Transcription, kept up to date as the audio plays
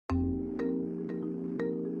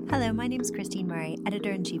Hello, my name is Christine Murray,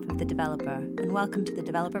 Editor-in-Chief of The Developer, and welcome to The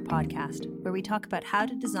Developer Podcast, where we talk about how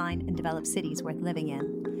to design and develop cities worth living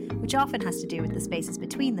in, which often has to do with the spaces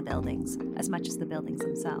between the buildings, as much as the buildings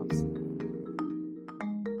themselves.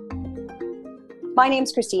 My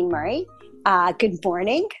name's Christine Murray. Good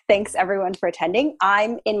morning. Thanks everyone for attending.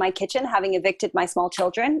 I'm in my kitchen having evicted my small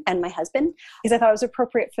children and my husband because I thought it was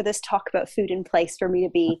appropriate for this talk about food and place for me to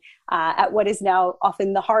be at what is now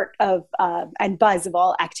often the heart of and buzz of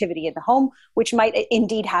all activity in the home, which might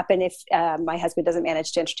indeed happen if my husband doesn't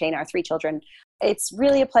manage to entertain our three children. It's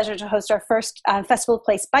really a pleasure to host our first Festival of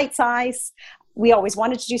Place Bite Size. We always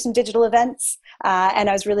wanted to do some digital events, and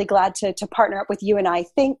I was really glad to partner up with you and I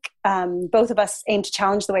think. Both of us aim to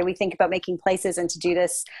challenge the way we think about making places, and to do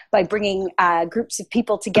this by bringing groups of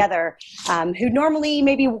people together who normally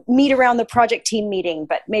maybe meet around the project team meeting,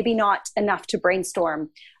 but maybe not enough to brainstorm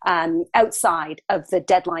outside of the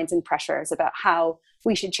deadlines and pressures about how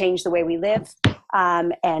we should change the way we live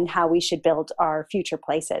and how we should build our future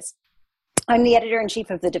places. I'm the editor-in-chief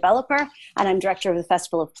of The Developer, and I'm director of the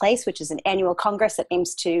Festival of Place, which is an annual congress that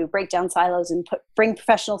aims to break down silos and bring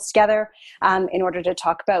professionals together in order to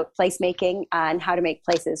talk about placemaking and how to make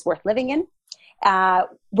places worth living in.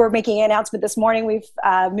 We're making an announcement this morning. We've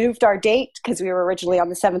moved our date because we were originally on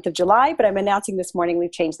the 7th of July, but I'm announcing this morning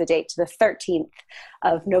we've changed the date to the 13th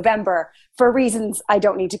of November for reasons I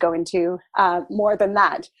don't need to go into more than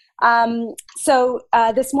that. So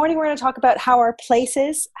this morning we're going to talk about how our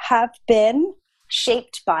places have been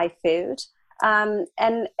shaped by food.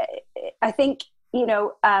 And I think,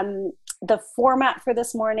 the format for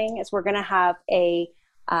this morning is we're going to have a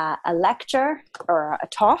lecture or a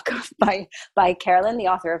talk by Carolyn, the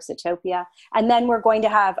author of Zootopia. And then we're going to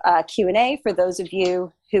have a Q&A for those of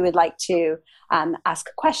you who would like to ask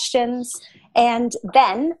questions. And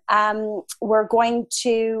then we're going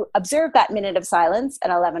to observe that minute of silence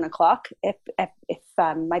at 11 o'clock if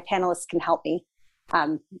my panelists can help me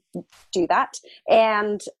do that.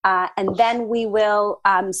 And then we will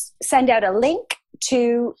send out a link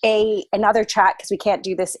to another chat, because we can't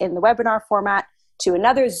do this in the webinar format, to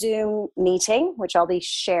another Zoom meeting, which I'll be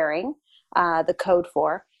sharing the code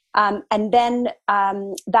for. And then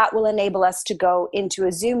that will enable us to go into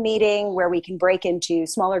a Zoom meeting where we can break into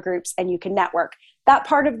smaller groups and you can network. That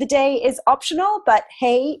part of the day is optional, but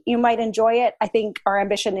hey, you might enjoy it. I think our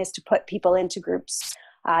ambition is to put people into groups,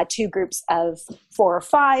 2 groups of 4 or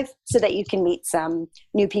 5, so that you can meet some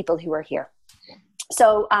new people who are here.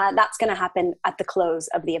 So that's going to happen at the close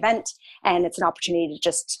of the event, and it's an opportunity to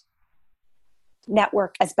just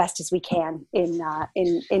network as best as we can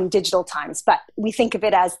in digital times. But we think of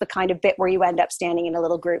it as the kind of bit where you end up standing in a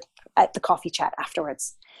little group at the coffee chat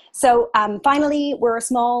afterwards. So finally, we're a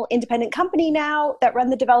small independent company now that run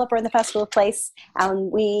The Developer and the Festival of Place.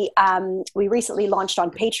 We recently launched on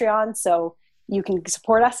Patreon, so you can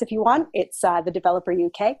support us if you want. It's The Developer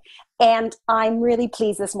UK. And I'm really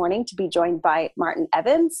pleased this morning to be joined by Martin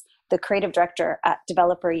Evans, the creative director at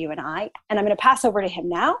Developer U&I. And I'm going to pass over to him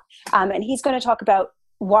now. And he's going to talk about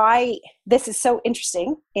why this is so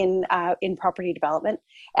interesting in property development,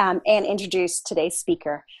 and introduce today's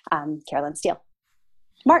speaker, Carolyn Steel.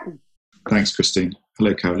 Martin. Thanks, Christine.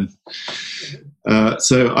 Hello, Carolyn.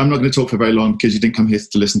 So I'm not going to talk for very long, because you didn't come here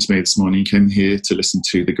to listen to me this morning. You came here to listen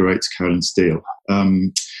to the great Carolyn Steel.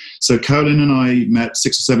 So Carolyn and I met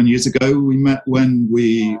 6 or 7 years ago. We met when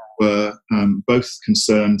we were both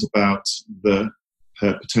concerned about the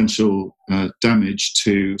potential damage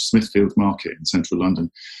to Smithfield Market in central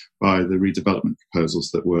London by the redevelopment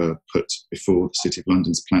proposals that were put before the City of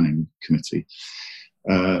London's Planning Committee.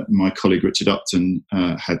 My colleague Richard Upton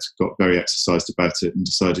had got very exercised about it and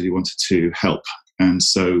decided he wanted to help. And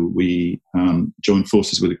so we joined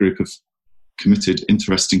forces with a group of committed,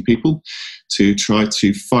 interesting people to try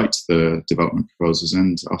to fight the development proposals.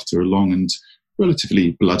 And after a long and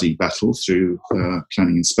relatively bloody battle through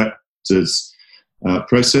planning inspectors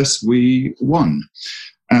process, we won.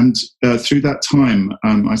 And through that time,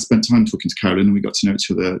 I spent time talking to Carolyn, and we got to know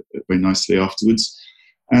each other very nicely afterwards.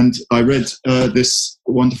 And I read this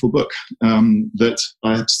wonderful book that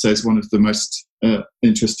I have to say is one of the most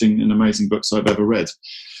interesting and amazing books I've ever read.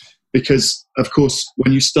 Because, of course,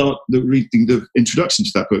 when you start reading the introduction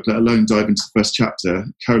to that book, let alone dive into the first chapter,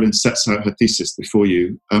 Carolyn sets out her thesis before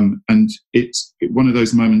you. And it's one of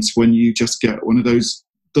those moments when you just get one of those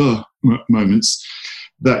moments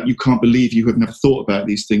that you can't believe you have never thought about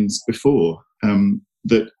these things before.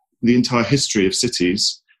 That the entire history of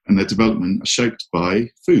cities and their development are shaped by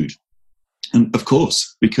food. And of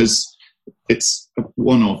course, because it's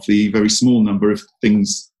one of the very small number of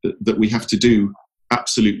things that we have to do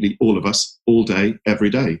absolutely all of us, all day, every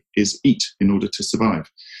day, is eat in order to survive.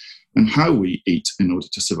 And how we eat in order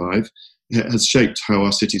to survive has shaped how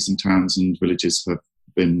our cities and towns and villages have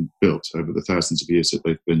been built over the thousands of years that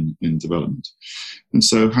they've been in development. And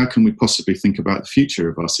so how can we possibly think about the future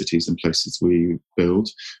of our cities and places we build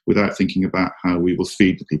without thinking about how we will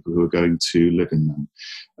feed the people who are going to live in them?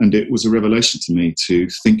 And it was a revelation to me to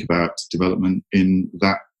think about development in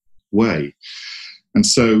that way. And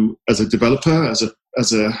so as a developer, as a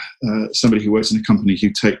somebody who works in a company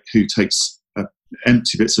who takes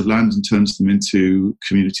empty bits of land and turns them into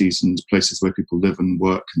communities and places where people live and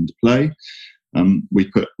work and play, we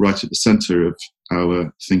put right at the centre of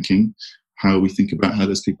our thinking how we think about how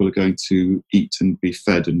those people are going to eat and be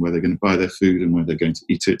fed, and where they're going to buy their food, and where they're going to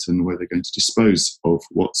eat it, and where they're going to dispose of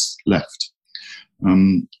what's left.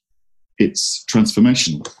 It's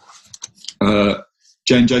transformational.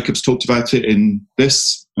 Jane Jacobs talked about it in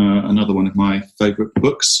this, another one of my favourite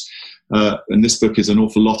books. And this book is an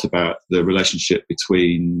awful lot about the relationship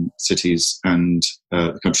between cities and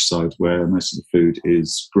the countryside, where most of the food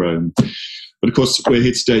is grown. But of course, we're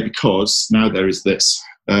here today because now there is this,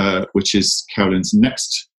 which is Carolyn's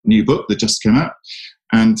next new book that just came out,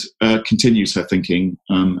 and continues her thinking,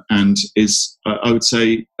 and is, I would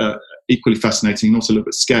say, equally fascinating and also a little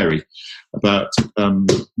bit scary about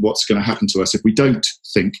what's going to happen to us if we don't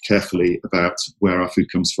think carefully about where our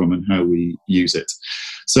food comes from and how we use it.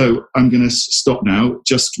 So I'm going to stop now.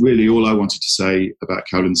 Just really all I wanted to say about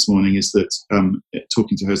Carolyn this morning is that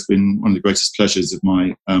talking to her has been one of the greatest pleasures of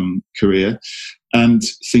my career, and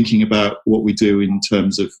thinking about what we do in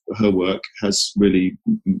terms of her work has really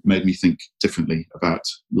made me think differently about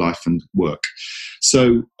life and work.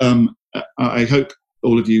 So I hope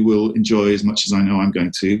all of you will enjoy, as much as I know I'm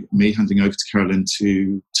going to, me handing over to Carolyn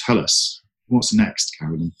to tell us what's next,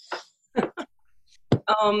 Carolyn.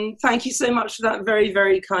 Thank you so much for that very,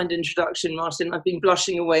 very kind introduction, Martin. I've been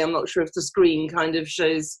blushing away. I'm not sure if the screen kind of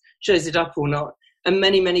shows it up or not. And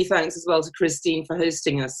many, many thanks as well to Christine for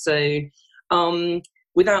hosting us. So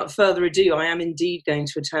without further ado, I am indeed going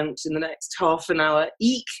to attempt in the next half an hour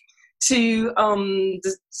to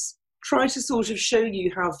try to sort of show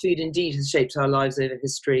you how food indeed has shaped our lives over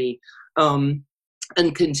history, and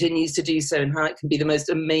continues to do so, and how it can be the most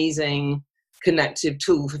amazing connective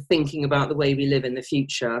tool for thinking about the way we live in the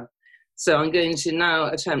future. So I'm going to now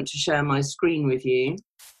attempt to share my screen with you.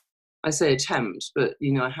 I say attempt, but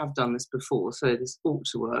I have done this before, so this ought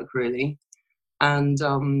to work really. And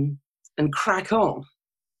crack on.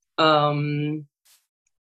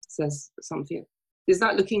 Says something. Is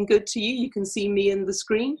that looking good to you? You can see me in the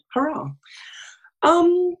screen. Hurrah!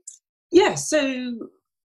 So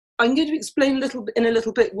I'm going to explain in a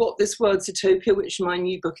little bit what this word Sitopia, which my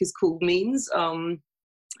new book is called, means.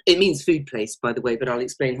 It means food place, by the way, but I'll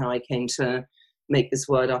explain how I came to make this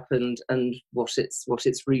word up and what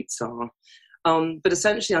its roots are. But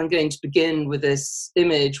essentially, I'm going to begin with this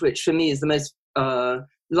image, which for me is the most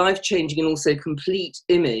life-changing and also complete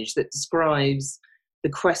image that describes the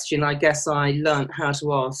question I guess I learnt how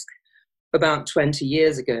to ask about 20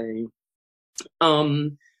 years ago.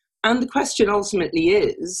 And the question ultimately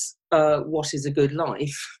is, what is a good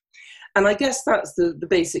life? And I guess that's the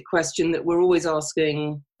basic question that we're always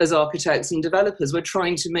asking as architects and developers. We're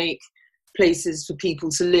trying to make places for people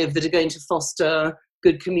to live that are going to foster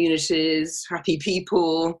good communities, happy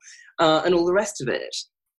people, and all the rest of it.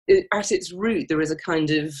 At its root, there is a kind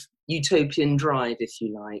of utopian drive, if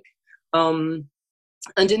you like.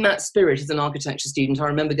 And in that spirit, as an architecture student, I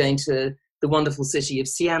remember going to the wonderful city of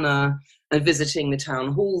Siena and visiting the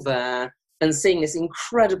town hall there and seeing this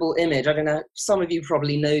incredible image. I don't know, some of you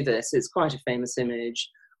probably know this. It's quite a famous image.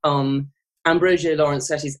 Ambrogio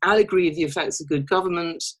Lorenzetti's Allegory of the Effects of Good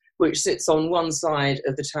Government, which sits on one side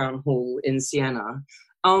of the town hall in Siena.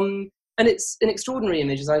 And it's an extraordinary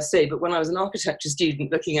image, as I say, but when I was an architecture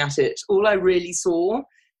student looking at it, all I really saw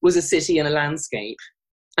was a city and a landscape,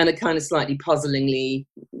 and a kind of slightly puzzlingly,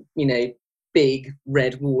 big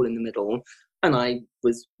red wall in the middle. And I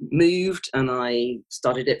was moved and I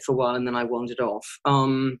studied it for a while and then I wandered off.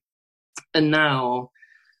 And now,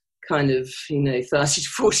 kind of, 30 to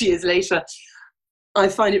 40 years later, I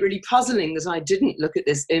find it really puzzling that I didn't look at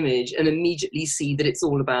this image and immediately see that it's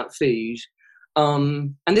all about food.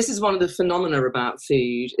 And this is one of the phenomena about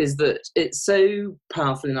food, is that it's so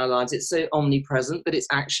powerful in our lives, it's so omnipresent that it's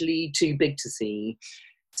actually too big to see.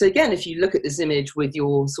 So again, if you look at this image with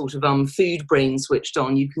your sort of food brain switched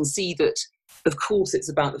on, you can see that, of course, it's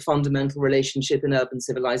about the fundamental relationship in urban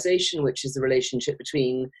civilization, which is the relationship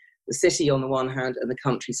between the city on the one hand and the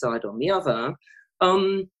countryside on the other.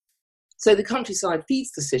 So the countryside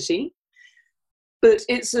feeds the city. But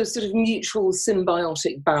it's a sort of mutual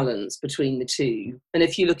symbiotic balance between the two. And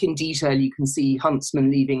if you look in detail, you can see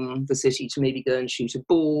huntsmen leaving the city to maybe go and shoot a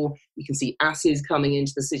boar. You can see asses coming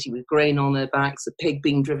into the city with grain on their backs, a pig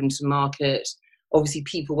being driven to market. Obviously,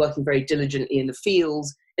 people working very diligently in the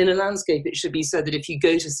fields. In a landscape, it should be said that if you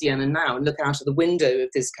go to Siena now and look out of the window of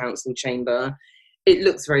this council chamber, it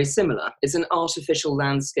looks very similar. It's an artificial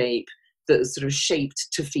landscape that is sort of shaped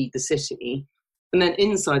to feed the city. And then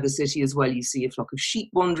inside the city as well, you see a flock of sheep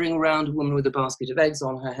wandering around, a woman with a basket of eggs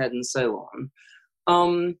on her head, and so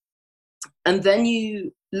on. And then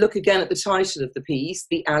you look again at the title of the piece,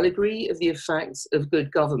 The Allegory of the Effects of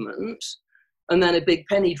Good Government, and then a big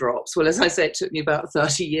penny drops. Well, as I say, it took me about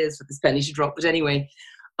 30 years for this penny to drop. But anyway,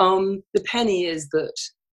 the penny is that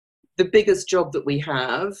the biggest job that we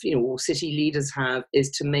have, or city leaders have, is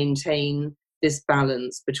to maintain this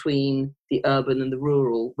balance between the urban and the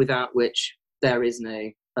rural, without which there is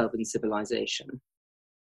no urban civilization.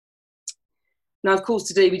 Now, of course,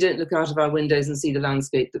 today we don't look out of our windows and see the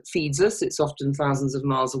landscape that feeds us. It's often thousands of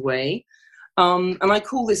miles away. And I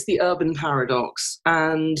call this the urban paradox.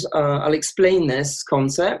 And I'll explain this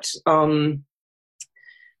concept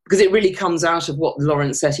because it really comes out of what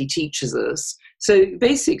Lorenzetti teaches us. So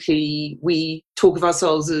basically, we talk of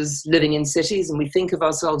ourselves as living in cities and we think of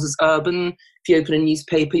ourselves as urban. If you open a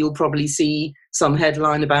newspaper, you'll probably see some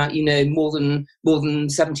headline about, more than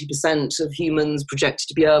 70% of humans projected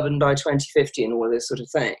to be urban by 2050 and all this sort of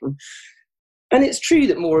thing. And it's true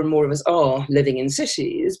that more and more of us are living in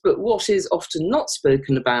cities, but what is often not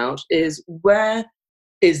spoken about is where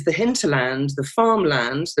is the hinterland, the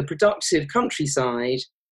farmland, the productive countryside,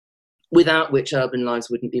 without which urban lives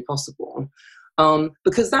wouldn't be possible.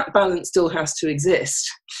 Because that balance still has to exist.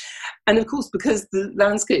 And of course, because the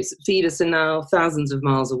landscapes that feed us are now thousands of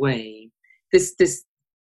miles away, this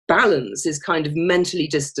balance is kind of mentally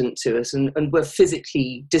distant to us, and we're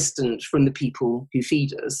physically distant from the people who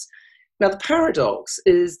feed us. Now, the paradox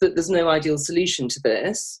is that there's no ideal solution to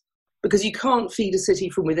this, because you can't feed a city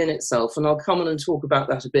from within itself, and I'll come on and talk about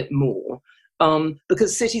that a bit more,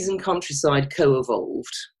 because cities and countryside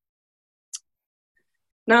co-evolved.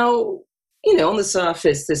 Now, on the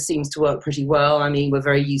surface, this seems to work pretty well. I mean, we're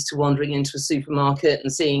very used to wandering into a supermarket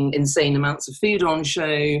and seeing insane amounts of food on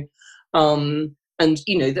show. And,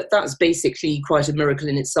 that's basically quite a miracle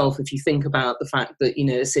in itself if you think about the fact that,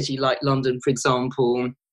 a city like London, for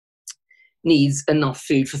example, needs enough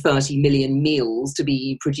food for 30 million meals to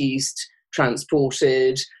be produced,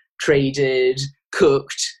 transported, traded,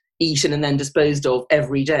 cooked, eaten, and then disposed of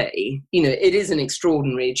every day. It is an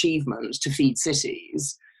extraordinary achievement to feed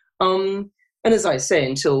cities. And as I say,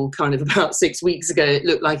 until kind of about 6 weeks ago, it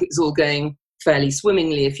looked like it was all going fairly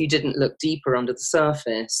swimmingly if you didn't look deeper under the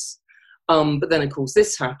surface. But then, of course,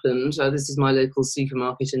 this happened. This is my local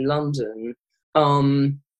supermarket in London.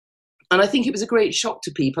 And I think it was a great shock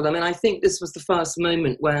to people. I mean, I think this was the first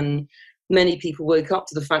moment when many people woke up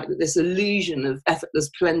to the fact that this illusion of effortless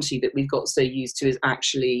plenty that we've got so used to is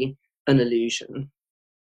actually an illusion.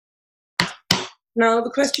 Now, the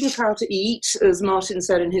question of how to eat, as Martin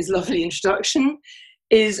said in his lovely introduction,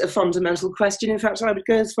 is a fundamental question. In fact, I would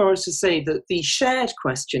go as far as to say that the shared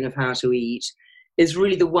question of how to eat is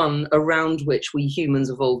really the one around which we humans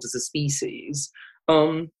evolved as a species.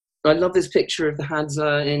 I love this picture of the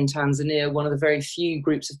Hadza in Tanzania, one of the very few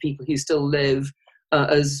groups of people who still live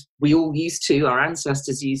as we all used to, our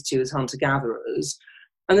ancestors used to, as hunter-gatherers.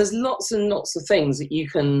 And there's lots and lots of things that you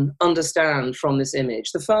can understand from this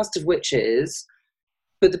image. The first of which is,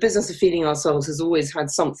 but the business of feeding ourselves has always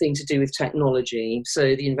had something to do with technology.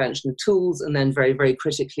 So the invention of tools, and then very, very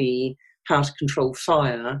critically, how to control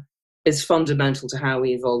fire is fundamental to how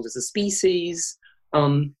we evolved as a species.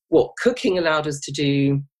 What cooking allowed us to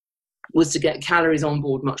do was to get calories on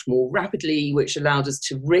board much more rapidly, which allowed us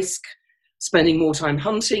to risk spending more time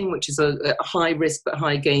hunting, which is a high risk but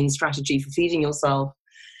high gain strategy for feeding yourself.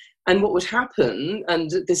 And what would happen,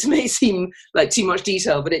 and this may seem like too much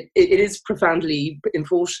detail, but it is profoundly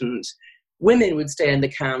important, women would stay in the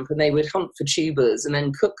camp and they would hunt for tubers and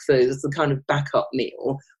then cook those as the kind of backup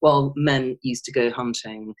meal while men used to go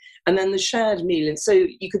hunting. And then the shared meal, and so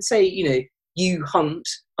you could say, you hunt,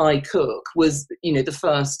 I cook, was, the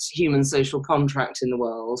first human social contract in the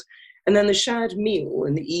world. And then the shared meal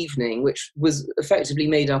in the evening, which was effectively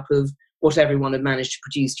made up of what everyone had managed to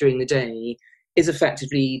produce during the day, is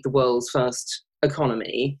effectively the world's first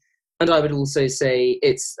economy. And I would also say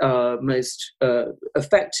it's most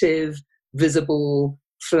effective, visible,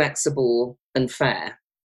 flexible, and fair.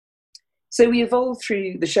 So we evolved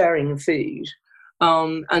through the sharing of food.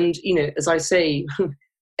 And, as I say,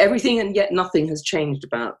 everything and yet nothing has changed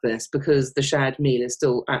about this, because the shared meal is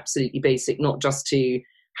still absolutely basic, not just to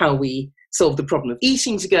how we solve the problem of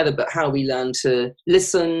eating together, but how we learn to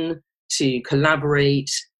listen, to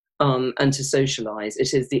collaborate, and to socialize.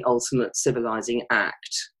 It is the ultimate civilizing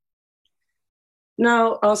act.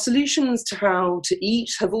 Now, our solutions to how to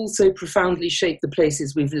eat have also profoundly shaped the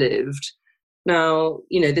places we've lived. Now,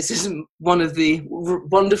 this is one of the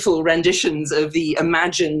wonderful renditions of the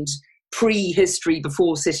imagined pre-history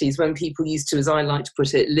before cities, when people used to, as I like to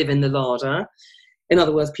put it, live in the larder. In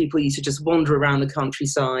other words, people used to just wander around the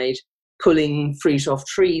countryside, pulling fruit off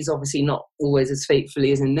trees, obviously not always as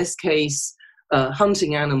faithfully as in this case,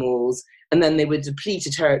 hunting animals, and then they would deplete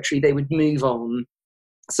a territory, they would move on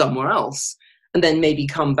somewhere else, and then maybe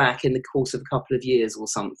come back in the course of a couple of years or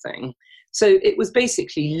something. So it was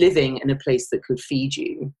basically living in a place that could feed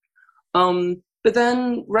you. But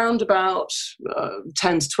then round about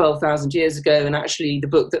 10 to 12,000 years ago, and actually the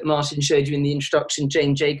book that Martin showed you in the introduction,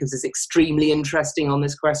 Jane Jacobs, is extremely interesting on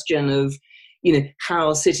this question of,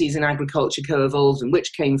 how cities and agriculture co-evolved and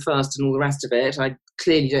which came first and all the rest of it. I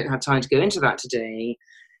clearly don't have time to go into that today,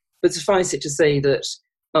 but suffice it to say that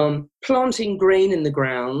planting grain in the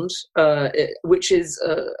ground, which is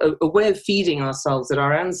a way of feeding ourselves that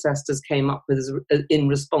our ancestors came up with in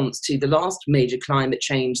response to the last major climate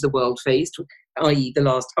change the world faced, i.e. the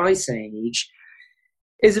last ice age,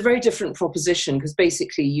 is a very different proposition, because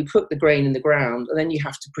basically you put the grain in the ground and then you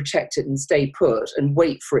have to protect it and stay put and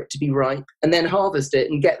wait for it to be ripe and then harvest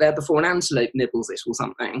it and get there before an antelope nibbles it or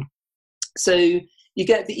something. So you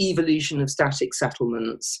get the evolution of static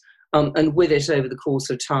settlements, and with it, over the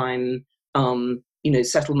course of time,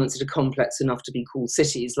 settlements that are complex enough to be called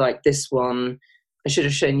cities, like this one. I should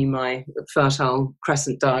have shown you my fertile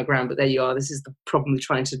crescent diagram, but there you are. This is the problem with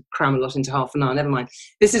trying to cram a lot into half an hour. Never mind.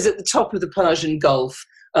 This is at the top of the Persian Gulf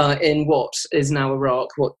in what is now Iraq,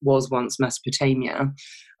 what was once Mesopotamia,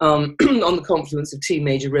 on the confluence of two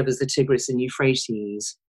major rivers, the Tigris and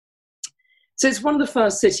Euphrates. So it's one of the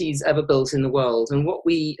first cities ever built in the world. And what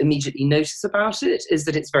we immediately notice about it is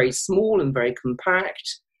that it's very small and very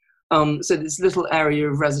compact. So this little area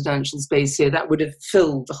of residential space here, that would have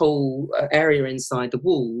filled the whole area inside the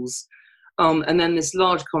walls. And then this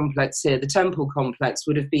large complex here, the temple complex,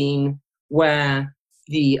 would have been where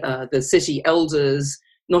the city elders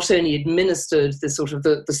not only administered the sort of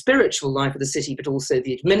the spiritual life of the city, but also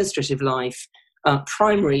the administrative life,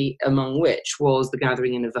 primary among which was the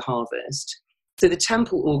gathering in of the harvest. So the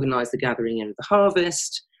temple organized the gathering in of the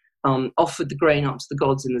harvest, offered the grain up to the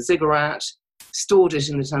gods in the ziggurat, stored it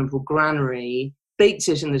in the temple granary, baked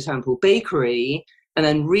it in the temple bakery, and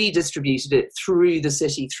then redistributed it through the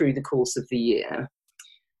city through the course of the year.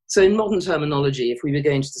 So in modern terminology, if we were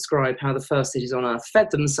going to describe how the first cities on earth fed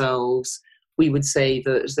themselves, we would say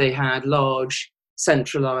that they had large,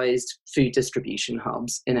 centralized food distribution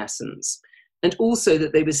hubs, in essence. And also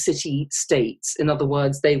that they were city-states. In other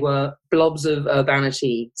words, they were blobs of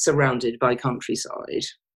urbanity surrounded by countryside.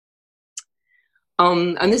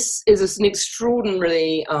 And this is an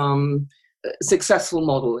extraordinarily successful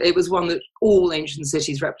model. It was one that all ancient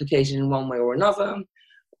cities replicated in one way or another,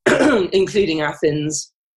 including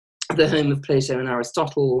Athens, the home of Plato and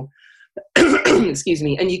Aristotle. Excuse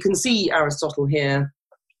me. And you can see Aristotle here,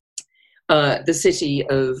 the city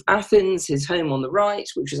of Athens, his home on the right,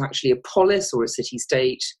 which is actually a polis or a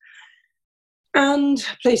city-state. And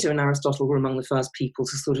Plato and Aristotle were among the first people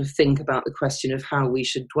to sort of think about the question of how we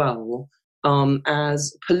should dwell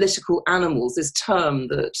as political animals, this term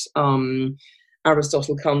that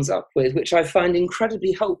Aristotle comes up with, which I find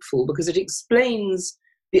incredibly helpful because it explains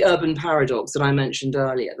the urban paradox that I mentioned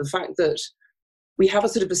earlier, the fact that we have a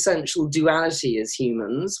sort of essential duality as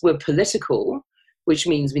humans. We're political, which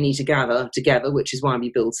means we need to gather together, which is why we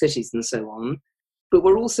build cities and so on. But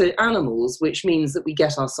we're also animals, which means that we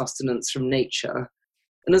get our sustenance from nature.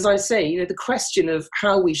 And as I say, the question of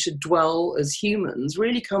how we should dwell as humans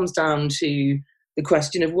really comes down to the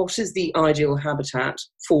question of what is the ideal habitat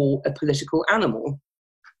for a political animal.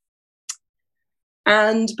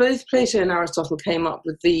 And both Plato and Aristotle came up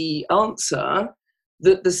with the answer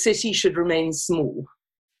that the city should remain small.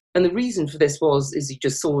 And the reason for this was, as you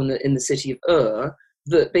just saw in the city of Ur,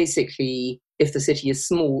 that basically if the city is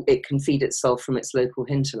small, it can feed itself from its local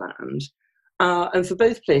hinterland. And for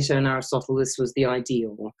both Plato and Aristotle, this was the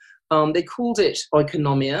ideal. They called it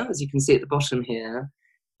oikonomia, as you can see at the bottom here.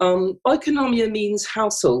 Oikonomia means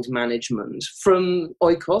household management, from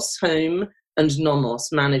oikos, home, and nomos,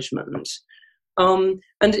 management. And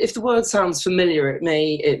if the word sounds familiar, it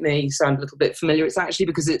may sound a little bit familiar. It's actually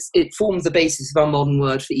because it forms the basis of our modern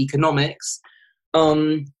word for economics.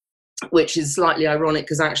 which is slightly ironic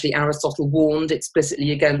because actually Aristotle warned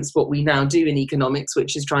explicitly against what we now do in economics,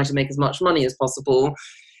 which is try to make as much money as possible,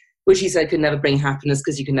 which he said could never bring happiness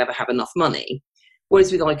because you can never have enough money.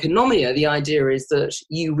 Whereas with oikonomia, the idea is that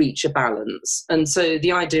you reach a balance. And so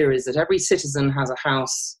the idea is that every citizen has a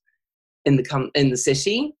house in the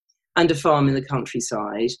city and a farm in the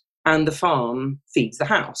countryside, and the farm feeds the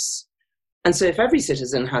house. And so if every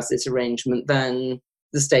citizen has this arrangement, then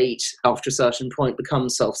the state, after a certain point,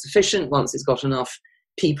 becomes self-sufficient once it's got enough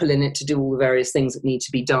people in it to do all the various things that need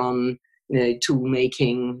to be done, tool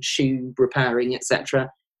making, shoe repairing, etc.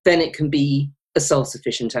 Then it can be a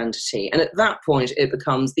self-sufficient entity. And at that point, it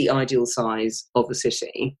becomes the ideal size of the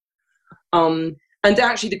city. And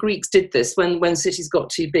actually, the Greeks did this. When cities got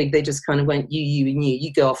too big, they just kind of went, you, and you.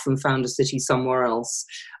 You go off and found a city somewhere else.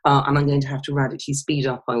 And I'm going to have to radically speed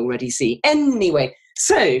up, I already see. Anyway,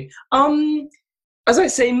 so, as I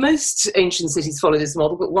say, most ancient cities follow this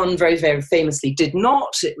model, but one very, very famously did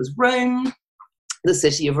not. It was Rome. The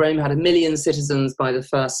city of Rome had 1 million citizens by the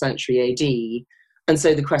 1st century AD. And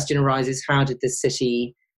so the question arises, how did this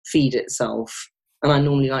city feed itself? And I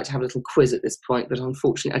normally like to have a little quiz at this point, but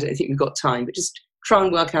unfortunately, I don't think we've got time. But just try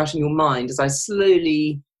and work out in your mind, as I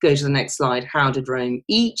slowly go to the next slide, how did Rome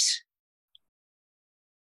eat?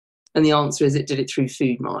 And the answer is it did it through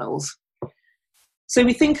food miles. So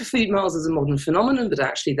we think of food miles as a modern phenomenon, but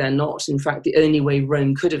actually they're not. In fact, the only way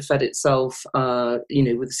Rome could have fed itself,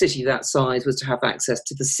 with a city that size, was to have access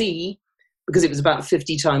to the sea, because it was about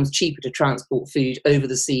 50 times cheaper to transport food over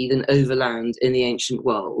the sea than over land in the ancient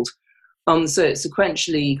world. So it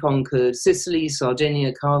sequentially conquered Sicily,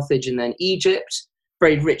 Sardinia, Carthage, and then Egypt,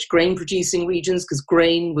 very rich grain-producing regions, because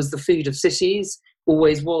grain was the food of cities,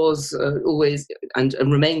 always was, and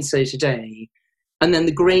remains so today. And then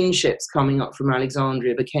the grain ships coming up from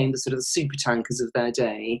Alexandria became the sort of the super tankers of their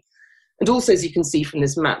day. And also, as you can see from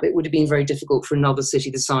this map, it would have been very difficult for another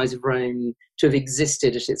city the size of Rome to have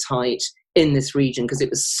existed at its height in this region, because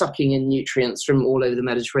it was sucking in nutrients from all over the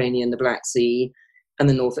Mediterranean, the Black Sea, and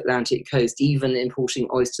the North Atlantic coast, even importing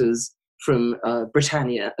oysters from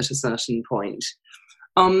Britannia at a certain point.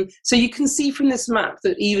 So you can see from this map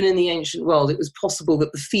that even in the ancient world, it was possible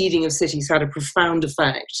that the feeding of cities had a profound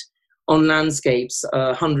effect on landscapes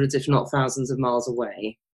hundreds, if not thousands of miles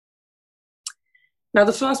away. Now,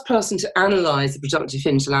 the first person to analyse the productive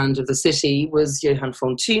hinterland of the city was Johann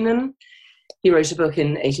von Thünen. He wrote a book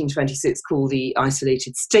in 1826 called The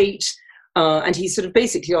Isolated State, and he sort of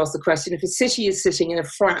basically asked the question, if a city is sitting in a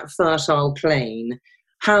flat, fertile plain,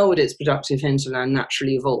 how would its productive hinterland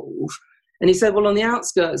naturally evolve? And he said, well, on the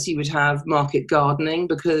outskirts, you would have market gardening,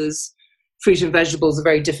 because fruit and vegetables are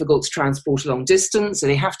very difficult to transport a long distance, so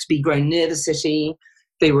they have to be grown near the city.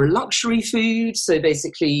 They were luxury food, so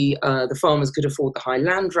basically the farmers could afford the high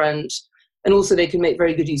land rent, and also they could make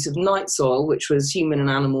very good use of night soil, which was human and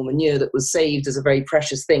animal manure that was saved as a very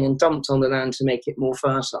precious thing and dumped on the land to make it more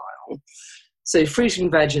fertile. So fruit and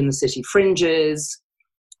veg in the city fringes,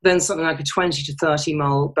 then something like a 20 to 30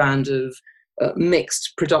 mile band of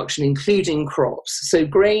mixed production, including crops. So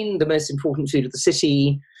grain, the most important food of the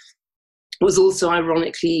city, was also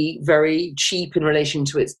ironically very cheap in relation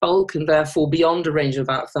to its bulk, and therefore beyond a range of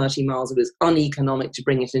about 30 miles, it was uneconomic to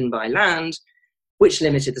bring it in by land, which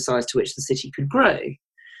limited the size to which the city could grow.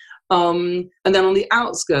 And then on the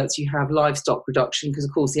outskirts, you have livestock production, because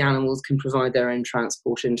of course the animals can provide their own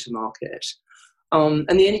transport into market. And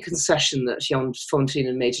the only concession that Johann von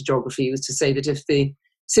Thünen made to geography was to say that if the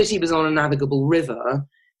city was on a navigable river,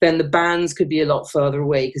 then the bands could be a lot further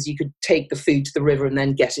away, because you could take the food to the river and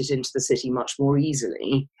then get it into the city much more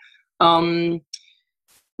easily.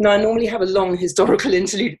 Now, I normally have a long historical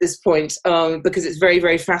interlude at this point, because it's very,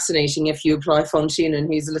 very fascinating if you apply von Thünen,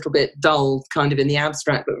 who's a little bit dull kind of in the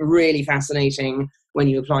abstract, but really fascinating when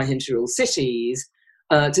you apply him to real cities,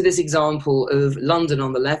 to this example of London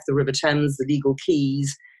on the left, the River Thames, the legal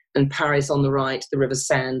quays, and Paris on the right, the River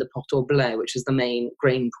Seine, the Port au Blé, which is the main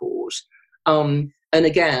grain port. And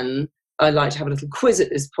again, I'd like to have a little quiz at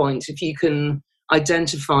this point. If you can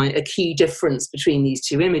identify a key difference between these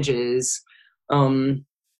two images, and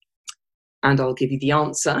I'll give you the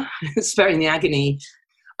answer, sparing the agony.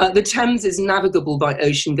 The Thames is navigable by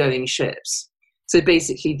ocean-going ships. So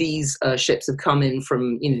basically, these ships have come in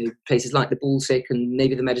from places like the Baltic and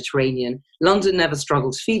maybe the Mediterranean. London never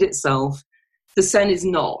struggled to feed itself. The Seine is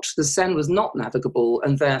not. The Seine was not navigable,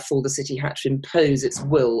 and therefore the city had to impose its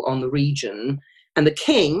will on the region. And the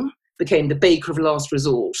king became the baker of last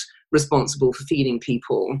resort, responsible for feeding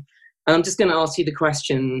people. And I'm just going to ask you the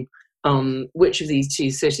question, which of these two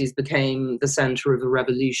cities became the centre of a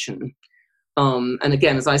revolution? And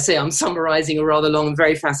again, as I say, I'm summarizing a rather long and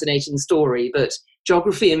very fascinating story, but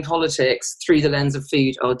geography and politics through the lens of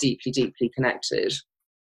food are deeply, deeply connected.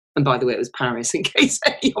 And by the way, it was Paris, in case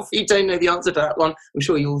any of you don't know the answer to that one. I'm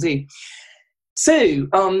sure you all do. So,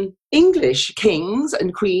 English kings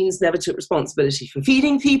and queens never took responsibility for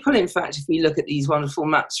feeding people. In fact, if we look at these wonderful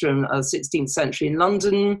maps from the 16th century in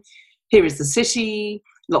London, here is the city,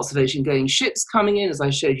 lots of ocean-going ships coming in, as I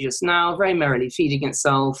showed you just now, very merrily feeding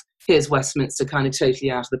itself. Here's Westminster kind of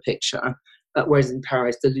totally out of the picture, whereas in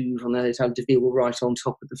Paris, the Louvre and the Hôtel de Ville were right on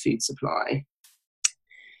top of the food supply.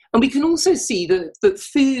 And we can also see that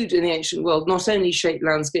food in the ancient world not only shaped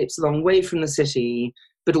landscapes a long way from the city,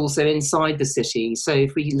 but also inside the city. So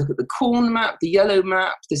if we look at the corn map, the yellow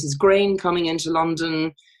map, this is grain coming into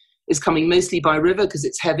London. It's coming mostly by river because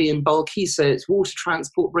it's heavy and bulky, so it's water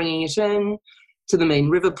transport bringing it in to the main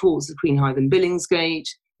river ports of Queen Hithe and Billingsgate.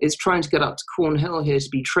 It's trying to get up to Cornhill here to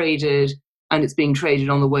be traded, and it's being traded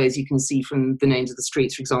on the way, as you can see from the names of the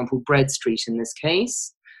streets, for example, Bread Street in this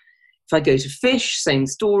case. If I go to fish, same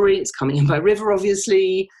story. It's coming in by river,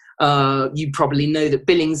 obviously. You probably know that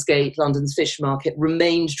Billingsgate, London's fish market,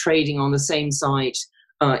 remained trading on the same site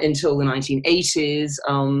until the 1980s.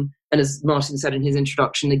 And as Martin said in his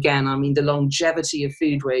introduction, again, I mean, the longevity of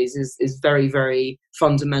foodways is very, very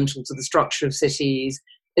fundamental to the structure of cities.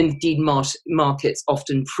 Indeed, markets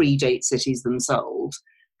often predate cities themselves,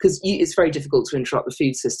 because it's very difficult to interrupt the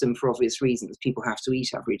food system for obvious reasons. People have to eat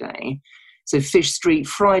every day. So Fish Street,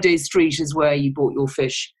 Friday Street is where you bought your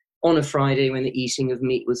fish on a Friday when the eating of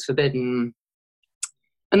meat was forbidden.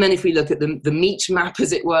 And then if we look at the meat map,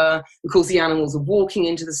 as it were, of course, the animals are walking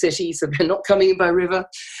into the city, so they're not coming in by river,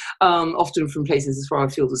 often from places as far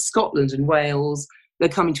afield as Scotland and Wales. They're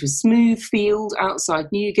coming to a smooth field outside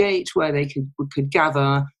Newgate where they could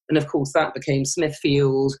gather. And of course, that became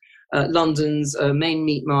Smithfield, London's main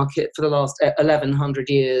meat market for the last 1,100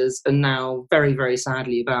 years, and now very, very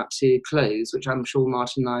sadly about to close, which I'm sure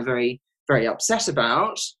Martin and I are very, very upset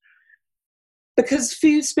about. Because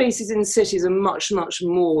food spaces in cities are much, much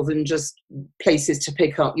more than just places to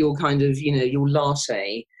pick up your kind of, your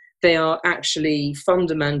latte. They are actually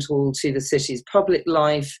fundamental to the city's public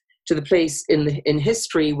life, to the place in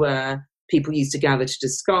history where people used to gather to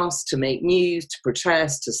discuss, to make news, to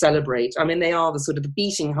protest, to celebrate. I mean, they are the sort of the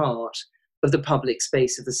beating heart of the public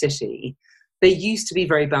space of the city. They used to be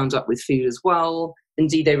very bound up with food as well.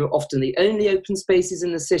 Indeed, they were often the only open spaces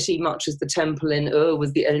in the city, much as the temple in Ur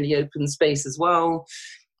was the only open space as well.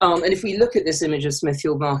 And if we look at this image of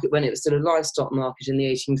Smithfield Market when it was still a livestock market in the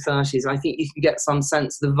 1830s, I think you can get some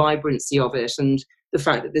sense of the vibrancy of it and the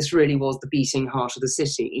fact that this really was the beating heart of the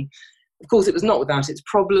city. Of course, it was not without its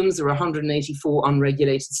problems. There were 184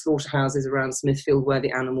 unregulated slaughterhouses around Smithfield where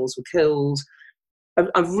the animals were killed.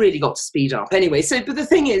 I've really got to speed up. Anyway, but the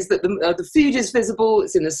thing is that the food is visible,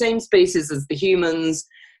 it's in the same spaces as the humans,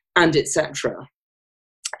 and etc.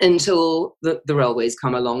 Until the railways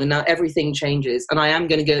come along, and now everything changes. And I am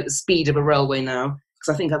going to go at the speed of a railway now,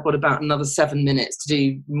 because I think I've got about another 7 minutes to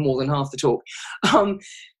do more than half the talk.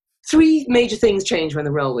 Three major things change when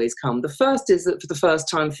the railways come. The first is that for the first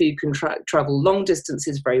time, food can travel long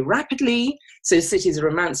distances very rapidly, so cities are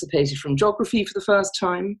emancipated from geography for the first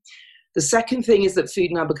time. The second thing is that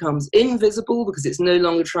food now becomes invisible because it's no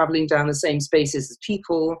longer traveling down the same spaces as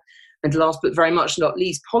people. And last but very much not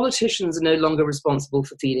least, politicians are no longer responsible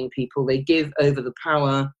for feeding people. They give over the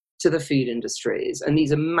power to the food industries. And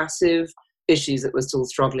these are massive issues that we're still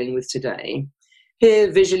struggling with today.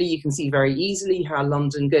 Here, visually, you can see very easily how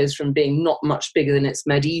London goes from being not much bigger than its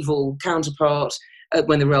medieval counterpart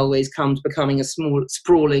when the railways come to becoming a small,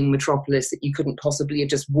 sprawling metropolis that you couldn't possibly have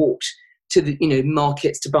just walked to the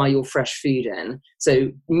markets to buy your fresh food in.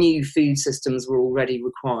 So new food systems were already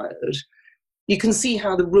required. You can see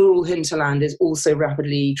how the rural hinterland is also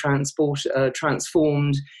rapidly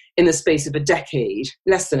transformed in the space of a decade,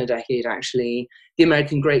 less than a decade actually. The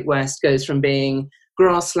American Great West goes from being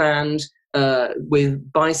grassland with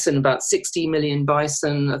bison, about 60 million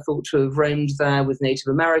bison are thought to have roamed there with Native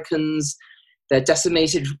Americans. They're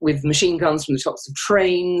decimated with machine guns from the tops of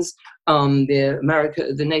trains. The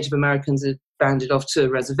Native Americans are banded off to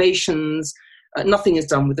reservations. Nothing is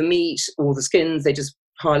done with the meat or the skins. They just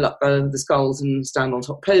pile up the skulls and stand on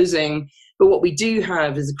top posing. But what we do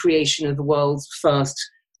have is the creation of the world's first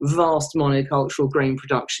vast monocultural grain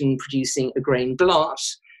production, producing a grain glut.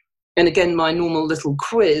 And again, my normal little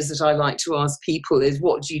quiz that I like to ask people is,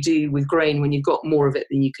 what do you do with grain when you've got more of it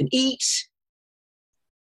than you can eat?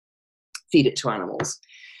 Feed it to animals.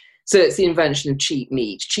 So it's the invention of cheap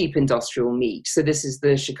meat, cheap industrial meat. So this is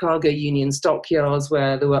the Chicago Union stockyards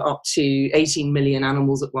where there were up to 18 million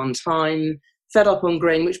animals at one time, fed up on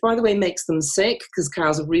grain, which, by the way, makes them sick because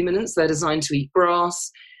cows are ruminants. They're designed to eat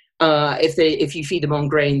grass. If you feed them on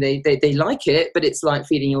grain, they like it, but it's like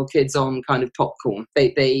feeding your kids on kind of popcorn.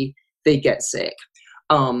 They get sick.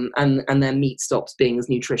 And their meat stops being as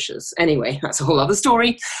nutritious. Anyway, that's a whole other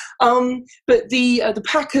story. But the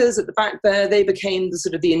packers at the back there, they became the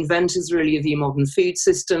sort of the inventors really of the modern food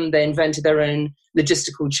system. They invented their own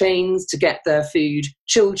logistical chains to get their food,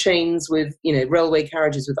 chill chains with, railway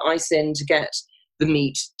carriages with ice in to get the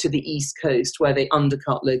meat to the East Coast, where they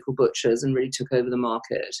undercut local butchers and really took over the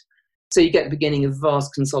market. So you get the beginning of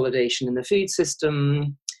vast consolidation in the food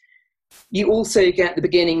system. You also get the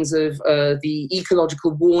beginnings of the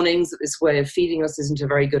ecological warnings that this way of feeding us isn't a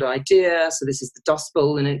very good idea. So this is the Dust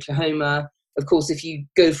Bowl in Oklahoma. Of course, if you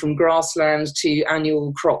go from grassland to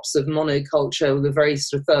annual crops of monoculture with a very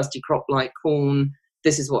sort of thirsty crop like corn,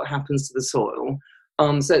 this is what happens to the soil.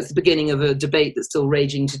 So it's the beginning of a debate that's still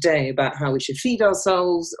raging today about how we should feed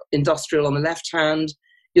ourselves, industrial on the left hand.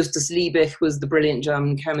 Justus Liebig was the brilliant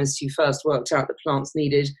German chemist who first worked out that plants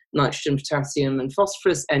needed nitrogen, potassium, and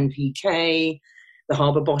phosphorus, NPK. The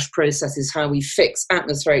Haber-Bosch process is how we fix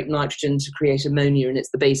atmospheric nitrogen to create ammonia, and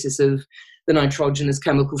it's the basis of the nitrogenous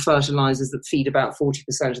chemical fertilizers that feed about 40%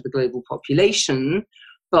 of the global population.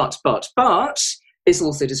 But it's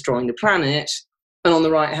also destroying the planet. And on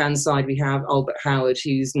the right-hand side, we have Albert Howard,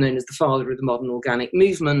 who's known as the father of the modern organic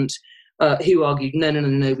movement, who argued,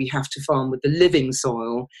 no, we have to farm with the living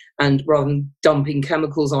soil, and rather than dumping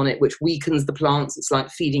chemicals on it, which weakens the plants, it's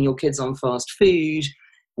like feeding your kids on fast food.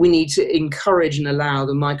 We need to encourage and allow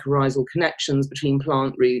the mycorrhizal connections between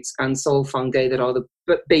plant roots and soil fungi that are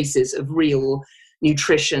the basis of real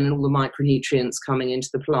nutrition and all the micronutrients coming into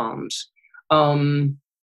the plant.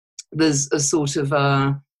 There's a sort of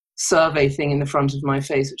survey thing in the front of my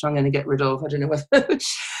face, which I'm going to get rid of. I don't know whether...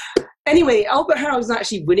 Anyway, Albert Howard was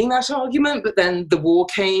actually winning that argument, but then the war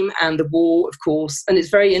came, and the war, of course, and it's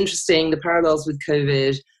very interesting, the parallels with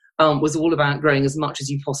COVID was all about growing as much as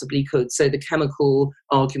you possibly could. So the chemical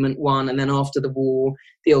argument won, and then after the war,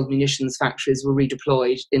 the old munitions factories were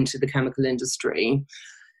redeployed into the chemical industry.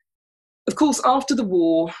 Of course, after the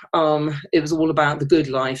war, it was all about the good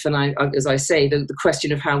life. And as I say, the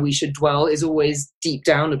question of how we should dwell is always deep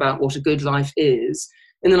down about what a good life is.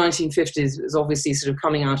 In the 1950s, it was obviously sort of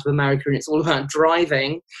coming out of America, and it's all about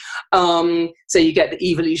driving. So you get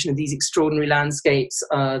the evolution of these extraordinary landscapes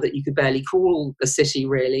that you could barely call a city,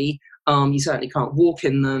 really. You certainly can't walk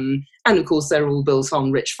in them. And of course, they're all built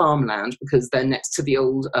on rich farmland because they're next to the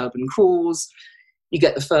old urban cores. You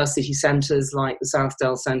get the first city centres like the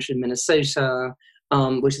Southdale Centre in Minnesota,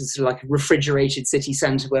 which is sort of like a refrigerated city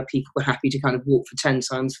centre where people were happy to kind of walk for 10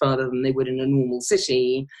 times further than they would in a normal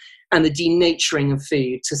city, and the denaturing of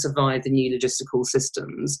food to survive the new logistical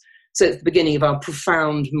systems. So it's the beginning of our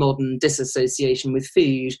profound modern disassociation with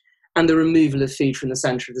food and the removal of food from the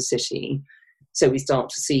centre of the city. So we start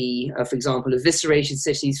to see, for example, eviscerated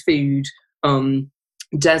cities, food,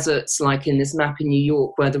 deserts like in this map in New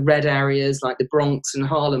York, where the red areas like the Bronx and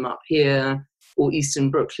Harlem up here, or Eastern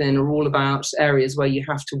Brooklyn, are all about areas where you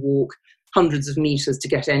have to walk hundreds of meters to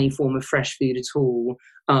get any form of fresh food at all.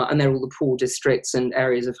 And they're all the poor districts and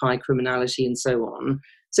areas of high criminality and so on.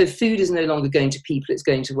 So food is no longer going to people, it's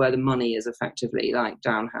going to where the money is effectively, like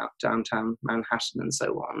downtown Manhattan and so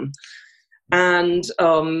on. And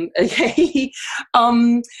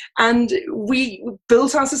and we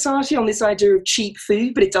built our society on this idea of cheap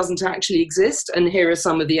food, but it doesn't actually exist. And here are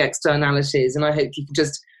some of the externalities. And I hope you can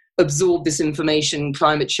just absorb this information: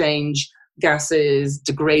 climate change, gases,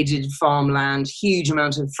 degraded farmland, huge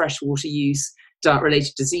amount of freshwater use,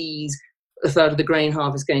 diet-related disease, a third of the grain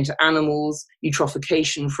harvest going to animals,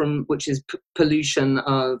 eutrophication, which is pollution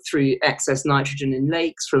through excess nitrogen in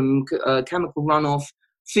lakes from chemical runoff,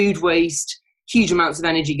 food waste, huge amounts of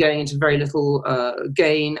energy going into very little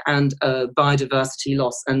gain, and biodiversity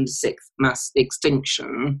loss and sixth mass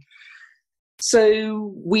extinction.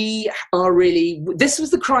 So we are really, this was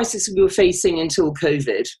the crisis we were facing until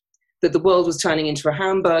COVID, that the world was turning into a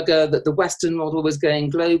hamburger, that the Western model was going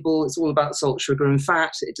global. It's all about salt, sugar, and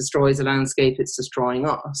fat. It destroys the landscape. It's destroying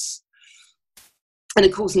us. And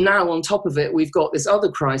of course, now on top of it, we've got this other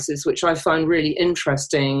crisis, which I find really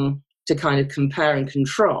interesting to kind of compare and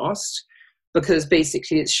contrast, because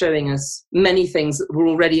basically it's showing us many things that were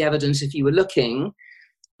already evident if you were looking.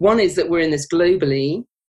 One is that we're in this globally.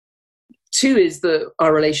 Two is that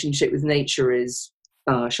our relationship with nature is,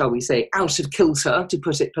 shall we say, out of kilter, to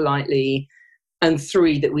put it politely. And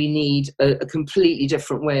three, that we need a completely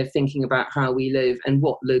different way of thinking about how we live and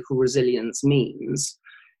what local resilience means.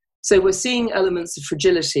 So we're seeing elements of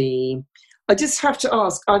fragility. I just have to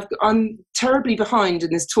ask, I'm terribly behind in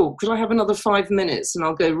this talk. Could I have another 5 minutes and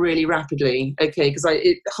I'll go really rapidly? Okay, because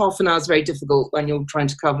half an hour is very difficult when you're trying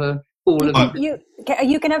to cover all of it.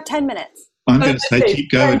 You can have 10 minutes. I'm going to say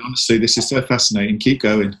keep going, honestly. This is so fascinating. Keep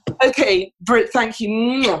going. Okay, Britt, thank you.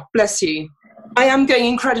 Mwah, bless you. I am going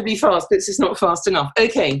incredibly fast, but this is not fast enough.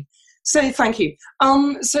 Okay, so thank you.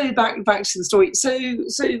 So back to the story. So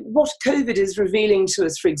what COVID is revealing to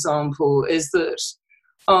us, for example, is that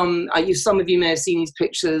some of you may have seen these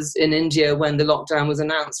pictures in India when the lockdown was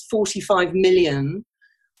announced. 45 million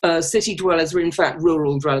city dwellers were in fact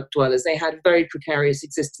rural dwellers. They had very precarious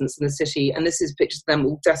existence in the city, and this is pictures of them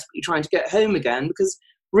all desperately trying to get home again, because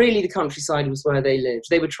really the countryside was where they lived.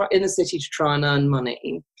 They were in the city to try and earn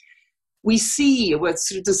money. We're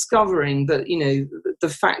sort of discovering that, the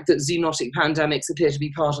fact that zoonotic pandemics appear to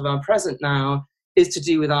be part of our present now is to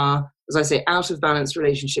do with our, as I say, out of balance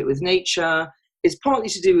relationship with nature. It's partly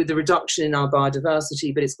to do with the reduction in our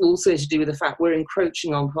biodiversity, but it's also to do with the fact we're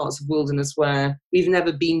encroaching on parts of wilderness where we've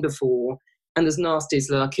never been before, and there's nasties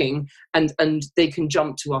lurking, and they can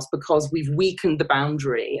jump to us because we've weakened the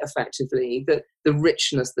boundary, effectively, the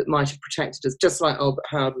richness that might have protected us, just like Albert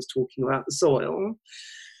Howard was talking about the soil.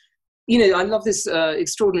 I love this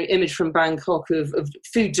extraordinary image from Bangkok of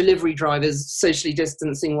food delivery drivers socially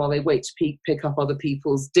distancing while they wait to pick up other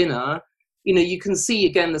people's dinner. You can see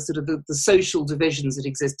again the sort of the social divisions that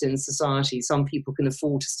exist in society. Some people can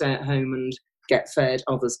afford to stay at home and get fed,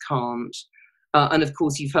 others can't. And of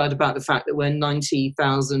course, you've heard about the fact that we're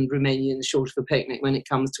 90,000 Romanians short of a picnic when it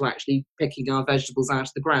comes to actually picking our vegetables out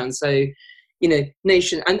of the ground. So,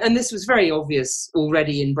 nation, and this was very obvious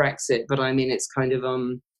already in Brexit, but I mean, it's kind of,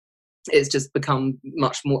 it's just become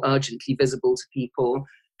much more urgently visible to people,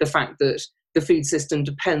 the fact that the food system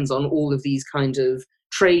depends on all of these kind of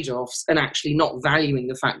trade-offs and actually not valuing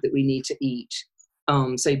the fact that we need to eat,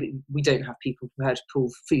 so we don't have people prepared to pull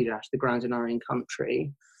food out of the ground in our own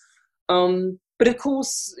country. But of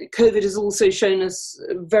course, COVID has also shown us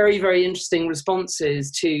very, very interesting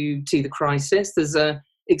responses to the crisis. There's a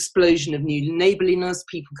explosion of new neighbourliness,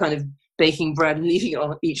 people kind of baking bread and leaving it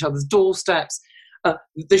on each other's doorsteps.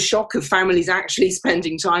 The shock of families actually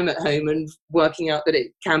spending time at home and working out that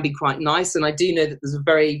it can be quite nice. And I do know that there's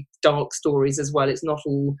very dark stories as well. It's not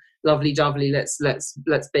all lovely-dovely,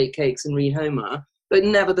 let's bake cakes and read Homer. But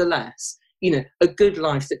nevertheless, a good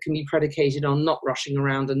life that can be predicated on not rushing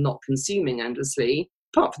around and not consuming endlessly,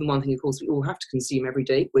 apart from the one thing, of course, we all have to consume every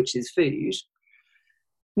day, which is food.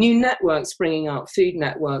 New networks springing up, food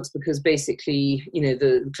networks, because basically,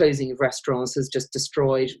 the closing of restaurants has just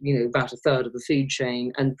destroyed, about a third of the food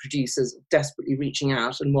chain, and producers desperately reaching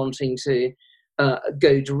out and wanting to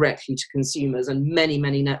go directly to consumers. And many,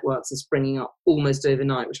 many networks are springing up almost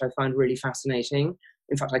overnight, which I find really fascinating.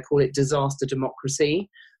 In fact, I call it disaster democracy,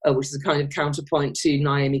 which is a kind of counterpoint to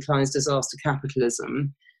Naomi Klein's disaster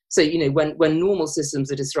capitalism. So, when normal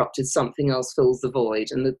systems are disrupted, something else fills the void.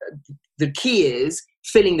 And the key is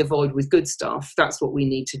filling the void with good stuff. That's what we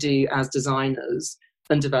need to do as designers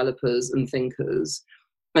and developers and thinkers.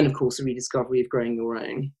 And of course, a rediscovery of growing your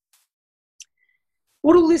own.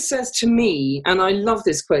 What all this says to me, and I love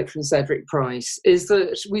this quote from Cedric Price, is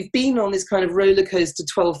that we've been on this kind of roller coaster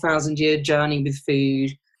 12,000-year journey with food.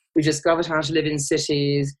 We've discovered how to live in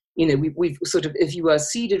cities. We've sort of, if you were,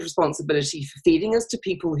 ceded responsibility for feeding us to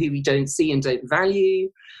people who we don't see and don't value.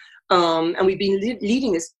 And we've been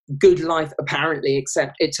leading this good life, apparently,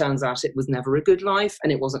 except it turns out it was never a good life,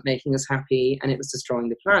 and it wasn't making us happy, and it was destroying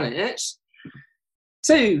the planet.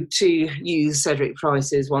 So, to use Cedric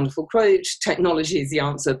Price's wonderful quote, technology is the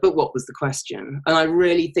answer, but what was the question? And I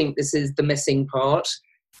really think this is the missing part.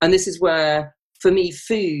 And this is where, for me,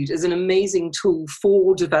 food is an amazing tool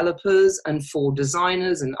for developers and for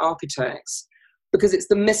designers and architects, because it's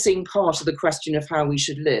the missing part of the question of how we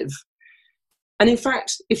should live. And in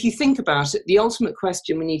fact, if you think about it, the ultimate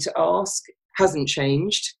question we need to ask hasn't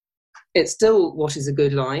changed. It's still, what is a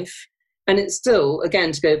good life? And it's still,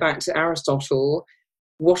 again, to go back to Aristotle,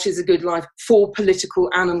 what is a good life for political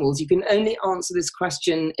animals? You can only answer this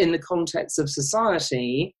question in the context of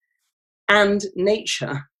society and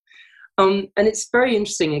nature. And it's very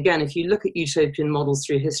interesting, again, if you look at utopian models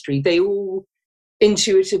through history, they all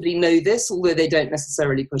intuitively know this, although they don't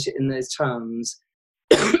necessarily put it in those terms.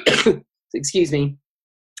 Excuse me.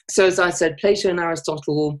 So as I said, Plato and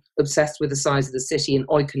Aristotle obsessed with the size of the city and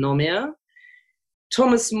oikonomia.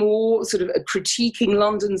 Thomas More sort of critiquing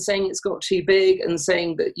London, saying it's got too big, and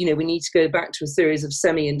saying that, we need to go back to a series of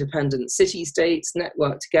semi-independent city-states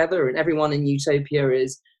networked together, and everyone in utopia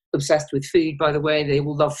is obsessed with food, by the way. They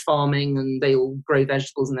all love farming and they all grow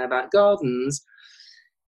vegetables in their back gardens.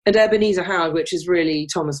 and Ebenezer Howard, which is really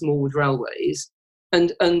Thomas More with railways.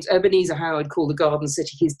 And Ebenezer Howard called the Garden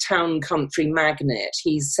City his town country magnet.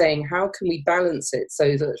 He's saying, how can we balance it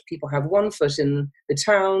so that people have one foot in the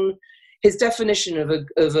town? His definition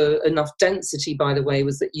of enough density, by the way,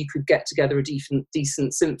 was that you could get together a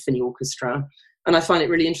decent symphony orchestra. And I find it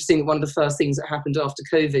really interesting that one of the first things that happened after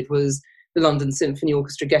COVID was the London Symphony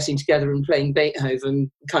Orchestra getting together and playing Beethoven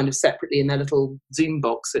kind of separately in their little Zoom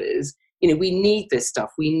boxes. We need this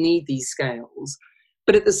stuff. We need these scales.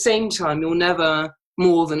 But at the same time, you're never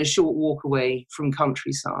more than a short walk away from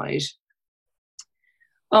countryside.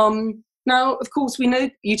 Now, of course, we know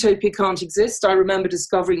utopia can't exist. I remember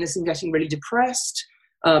discovering this and getting really depressed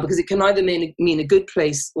because it can either mean a good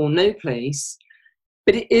place or no place.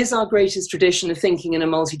 But it is our greatest tradition of thinking in a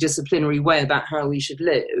multidisciplinary way about how we should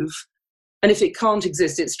live. And if it can't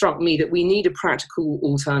exist, it struck me that we need a practical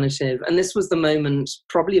alternative. And this was the moment,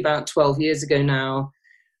 probably about 12 years ago now,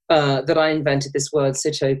 that I invented this word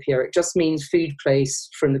sitopia. It just means food place,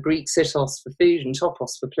 from the Greek sitos for food and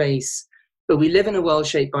topos for place. But we live in a world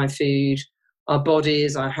shaped by food. Our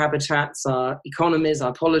bodies, our habitats, our economies,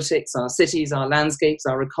 our politics, our cities, our landscapes,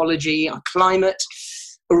 our ecology, our climate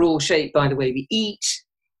are all shaped by the way we eat.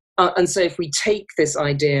 And so if we take this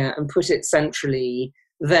idea and put it centrally,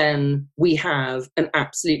 then we have an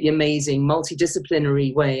absolutely amazing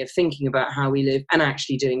multidisciplinary way of thinking about how we live and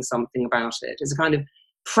actually doing something about it. It's a kind of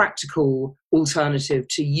practical alternative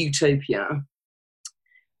to utopia.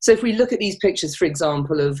 So if we look at these pictures, for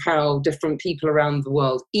example, of how different people around the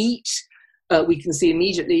world eat, we can see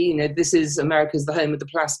immediately, this is America's the home of the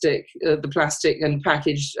plastic and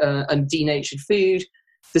packaged and denatured food.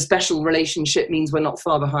 The special relationship means we're not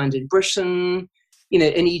far behind in Britain.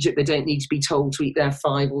 In Egypt, they don't need to be told to eat their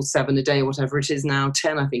 5 or 7 a day, whatever it is now,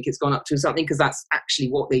 10, I think it's gone up to something, because that's actually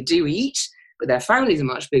what they do eat. But their families are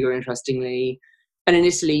much bigger, interestingly. And in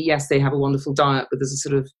Italy, yes, they have a wonderful diet, but there's a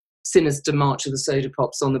sort of sinister march of the soda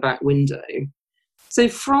pops on the back window. So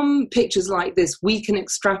from pictures like this, we can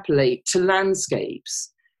extrapolate to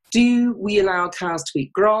landscapes. Do we allow cows to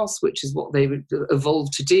eat grass, which is what they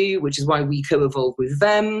evolved to do, which is why we co-evolved with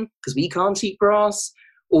them, because we can't eat grass?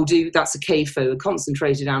 Or that's a CAFO, a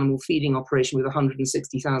concentrated animal feeding operation with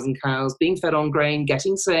 160,000 cows, being fed on grain,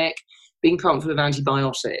 getting sick, being pumped with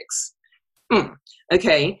antibiotics.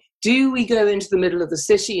 Okay, do we go into the middle of the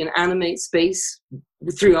city and animate space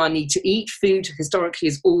through our need to eat? Food historically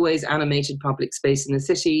has always animated public space in the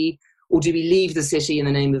city. Or do we leave the city in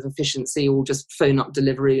the name of efficiency, or just phone up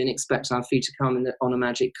delivery and expect our food to come on a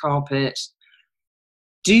magic carpet?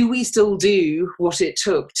 Do we still do what it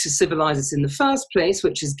took to civilize us in the first place,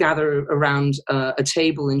 which is gather around a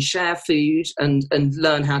table and share food and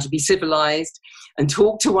learn how to be civilized and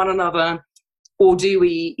talk to one another? Or do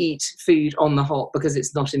we eat food on the hop because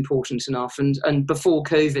it's not important enough? And before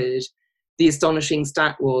COVID, the astonishing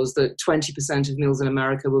stat was that 20% of meals in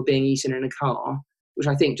America were being eaten in a car, which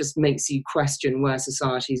I think just makes you question where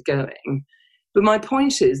society is going. But my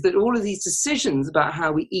point is that all of these decisions about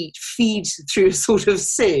how we eat feed through a sort of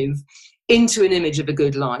sieve into an image of a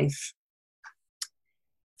good life.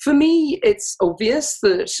 For me, it's obvious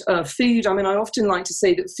that food, I often like to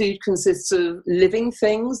say that food consists of living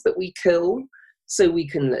things that we kill so we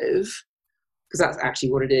can live, because that's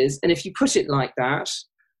actually what it is. And if you put it like that,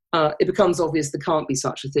 it becomes obvious there can't be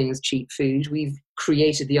such a thing as cheap food. We've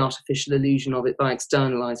created the artificial illusion of it by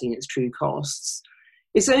externalizing its true costs.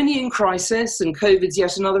 It's only in crisis, and COVID's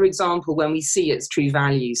yet another example when we see its true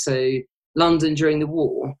value. So London during the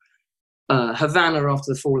war, Havana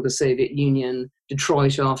after the fall of the Soviet Union,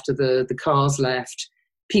 Detroit after the cars left.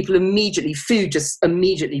 Food just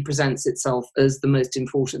immediately presents itself as the most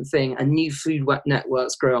important thing, and new food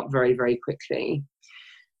networks grow up very, very quickly.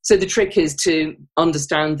 So the trick is to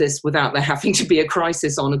understand this without there having to be a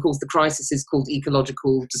crisis on. Of course, the crisis is called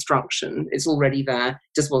ecological destruction. It's already there,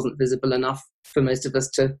 just wasn't visible enough for most of us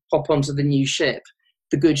to hop onto the new ship,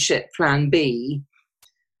 the good ship, Plan B.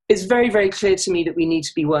 It's very, very clear to me that we need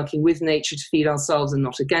to be working with nature to feed ourselves and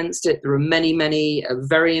not against it. There are many, many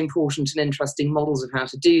very important and interesting models of how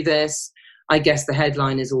to do this. I guess the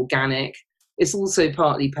headline is organic. It's also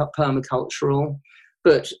partly permacultural.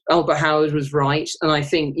 But Albert Howard was right, and I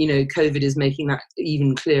think, COVID is making that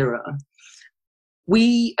even clearer.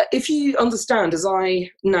 If you understand, as I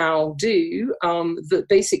now do, that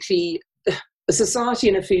basically a society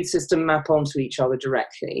and a food system map onto each other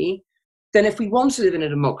directly, then if we want to live in a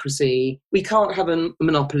democracy, we can't have a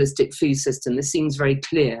monopolistic food system. This seems very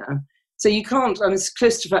clear. So you can't,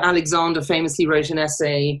 Christopher Alexander famously wrote an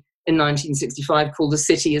essay in 1965 called "The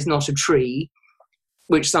City is Not a Tree,"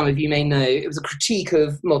 which some of you may know. It was a critique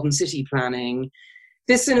of modern city planning.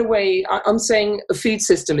 this, in a way, I'm saying a food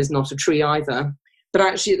system is not a tree either. But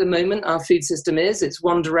actually, at the moment, our food system it's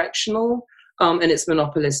one directional and it's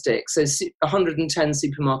monopolistic. So 110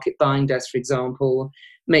 supermarket buying desks, for example,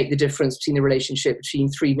 make the difference between the relationship between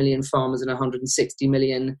 3 million farmers and 160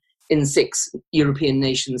 million in 6 European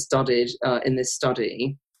nations studied in this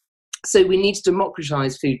study. So we need to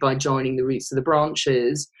democratize food by joining the roots of the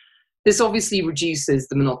branches. This obviously reduces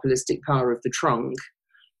the monopolistic power of the trunk.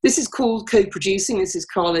 This is called co-producing. This is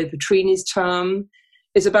Carlo Petrini's term.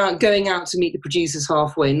 It's about going out to meet the producers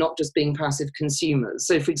halfway, not just being passive consumers.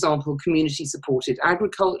 So, for example, community-supported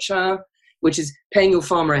agriculture, which is paying your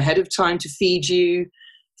farmer ahead of time to feed you.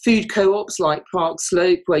 Food co-ops like Park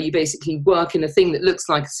Slope, where you basically work in a thing that looks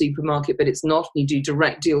like a supermarket, but it's not. You do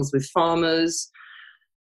direct deals with farmers.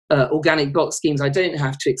 Organic box schemes, I don't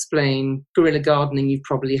have to explain. Guerrilla gardening, you've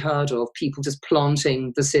probably heard of. People just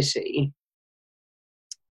planting the city.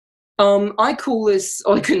 I call this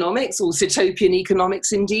economics, or Cetopian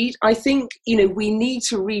economics indeed. I think, we need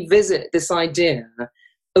to revisit this idea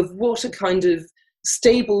of what a kind of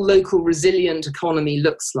stable, local, resilient economy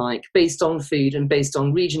looks like based on food and based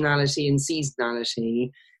on regionality and seasonality.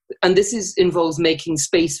 And this involves making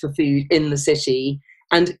space for food in the city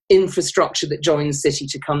and infrastructure that joins city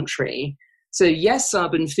to country. So yes,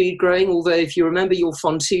 urban food growing, although if you remember your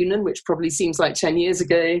Fontunen, which probably seems like 10 years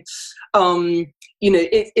ago,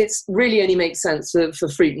 it's really only makes sense for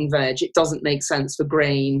fruit and veg. It doesn't make sense for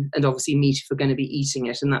grain and obviously meat if we're going to be eating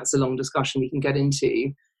it, and that's a long discussion we can get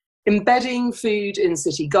into. Embedding food in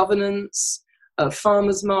city governance,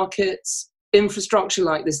 farmers markets, infrastructure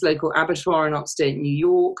like this local abattoir in upstate New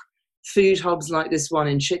York, food hubs like this one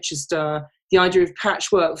in Chichester, the idea of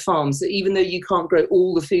patchwork farms, that even though you can't grow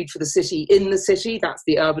all the food for the city in the city, that's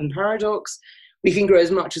the urban paradox, we can grow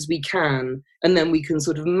as much as we can, and then we can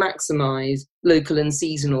sort of maximize local and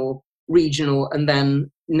seasonal, regional, and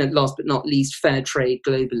then, last but not least, fair trade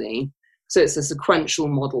globally. So it's a sequential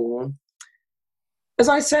model. As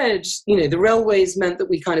I said, the railways meant that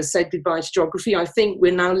we kind of said goodbye to geography. I think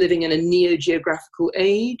we're now living in a neo-geographical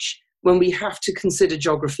age when we have to consider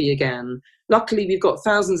geography again. Luckily, we've got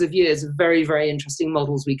thousands of years of very, very interesting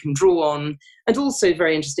models we can draw on, and also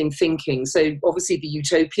very interesting thinking. So obviously the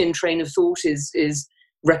utopian train of thought is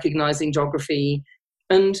recognizing geography.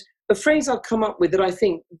 And a phrase I've come up with that I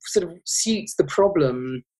think sort of suits the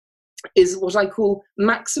problem is what I call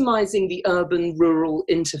maximizing the urban-rural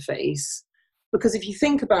interface. Because if you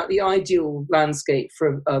think about the ideal landscape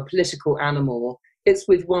for a political animal, it's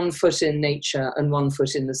with 1 foot in nature and 1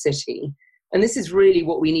 foot in the city. And this is really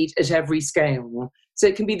what we need at every scale. So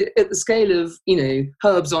it can be at the scale of,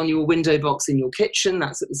 herbs on your window box in your kitchen.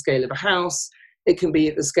 That's at the scale of a house. It can be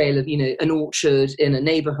at the scale of, an orchard in a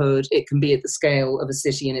neighborhood. It can be at the scale of a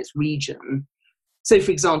city in its region. So,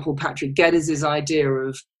 for example, Patrick Geddes' idea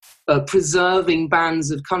of preserving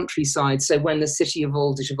bands of countryside. So when the city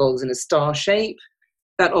evolves, it evolves in a star shape.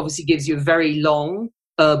 That obviously gives you a very long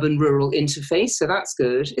urban-rural interface, so that's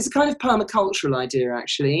good. It's a kind of permacultural idea,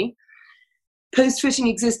 actually. Post-fitting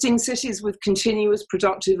existing cities with continuous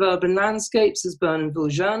productive urban landscapes, as Bern and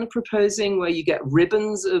Viljoen are proposing, where you get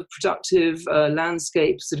ribbons of productive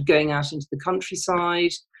landscapes sort of going out into the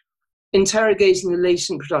countryside. Interrogating the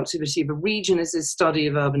latent productivity of a region, as this study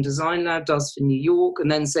of Urban Design Lab does for New York,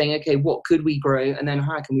 and then saying, okay, what could we grow, and then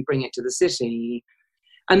how can we bring it to the city?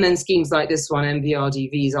 And then schemes like this one,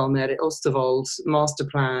 MVRDV's Almere Oosterwold master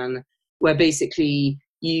plan, where basically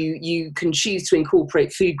you can choose to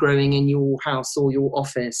incorporate food growing in your house or your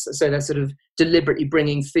office. So they're sort of deliberately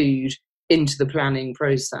bringing food into the planning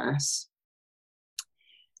process.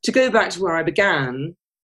 To go back to where I began,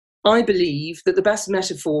 I believe that the best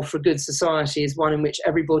metaphor for a good society is one in which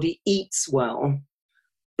everybody eats well,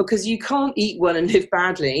 because you can't eat well and live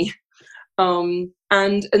badly.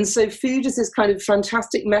 And so food is this kind of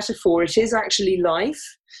fantastic metaphor. It is actually life,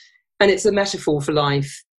 and it's a metaphor for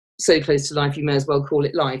life. So close to life, you may as well call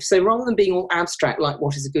it life. So rather than being all abstract, like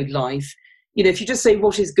what is a good life, if you just say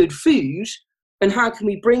what is good food, and how can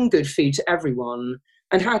we bring good food to everyone,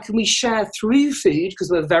 and how can we share through food,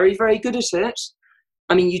 because we're very, very good at it.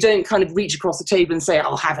 I mean, you don't kind of reach across the table and say,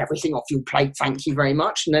 I'll have everything off your plate, thank you very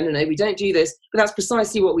much. No, we don't do this. But that's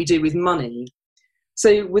precisely what we do with money.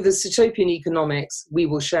 So with the Cetopian economics, we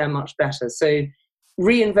will share much better. So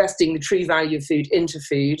reinvesting the true value of food into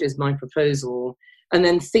food is my proposal. And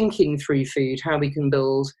then thinking through food, how we can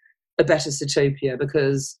build a better Cetopia,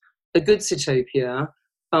 because a good Cetopia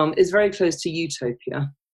is very close to utopia.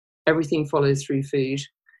 Everything follows through food.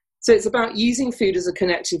 So it's about using food as a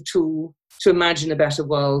connective tool to imagine a better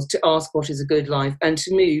world, to ask what is a good life, and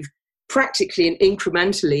to move practically and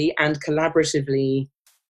incrementally and collaboratively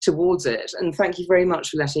towards it. And thank you very much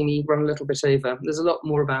for letting me run a little bit over. There's a lot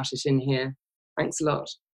more about it in here. Thanks a lot.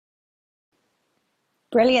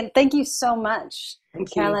 Brilliant. Thank you so much,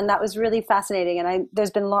 Thank Carolyn. you. That was really fascinating. And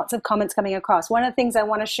there's been lots of comments coming across. One of the things I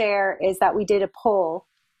want to share is that we did a poll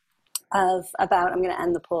I'm going to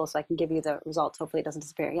end the poll so I can give you the results. Hopefully it doesn't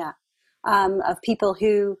disappear. Yeah. Of people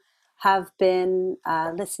who have been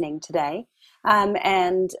listening today.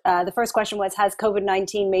 The first question was, has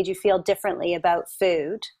COVID-19 made you feel differently about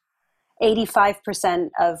food? 85%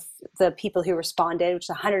 of the people who responded, which is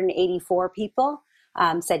 184 people,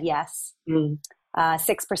 said yes.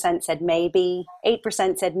 6% said maybe,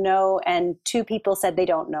 8% said no, and 2 people said they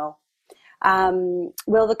don't know.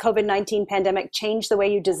 Will the COVID-19 pandemic change the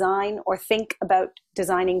way you design or think about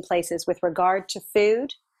designing places with regard to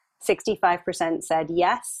food? 65% said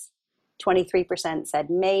yes, 23% said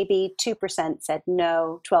maybe, 2% said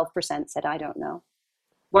no, 12% said I don't know.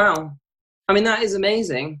 Wow. I mean, that is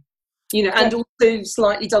amazing. And also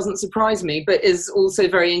slightly doesn't surprise me, but is also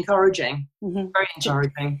very encouraging. Mm-hmm. Very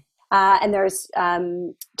encouraging. And there's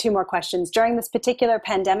 2 more questions. During this particular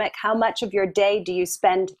pandemic, how much of your day do you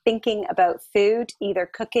spend thinking about food, either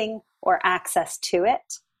cooking or access to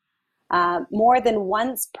it? More than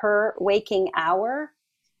once per waking hour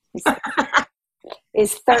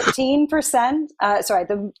is 13%.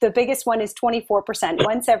 The biggest one is 24%,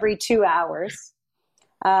 once every 2 hours.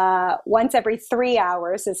 Once every 3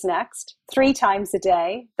 hours is next, 3 times a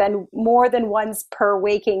day, then more than once per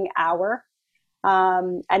waking hour.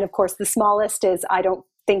 And of course, the smallest is I don't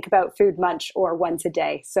think about food much or once a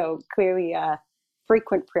day. So clearly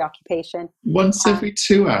frequent preoccupation. Once every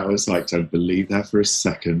 2 hours, I don't believe that for a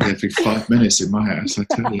second. Every 5 minutes in my house, I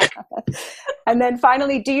tell you. And then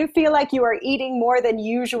finally, do you feel like you are eating more than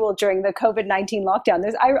usual during the COVID-19 lockdown?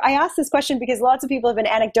 I asked this question because lots of people have been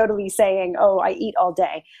anecdotally saying, oh, I eat all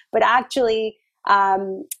day. But actually,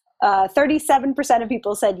 37% of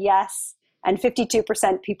people said yes, and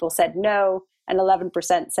 52% people said no, and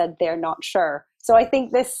 11% said they're not sure. So I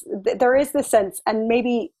think there is this sense, and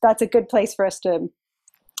maybe that's a good place for us to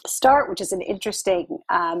start, which is an interesting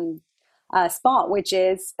spot, which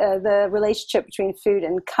is the relationship between food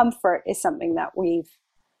and comfort is something that we've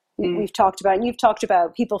talked about. And you've talked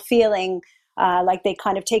about people feeling like they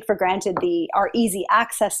kind of take for granted our easy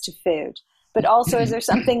access to food. But also, is there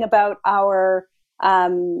something about our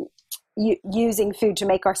using food to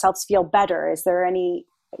make ourselves feel better? Is there any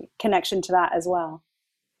connection to that as well?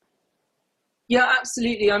 Yeah,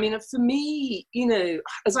 absolutely. I mean, for me,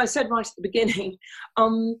 as I said right at the beginning,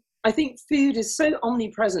 I think food is so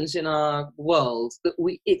omnipresent in our world that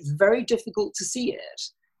it's very difficult to see it.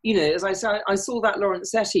 As I said, I saw that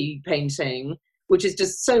Lorenzetti painting, which is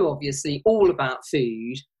just so obviously all about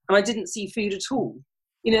food, and I didn't see food at all.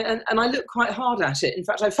 And I looked quite hard at it. In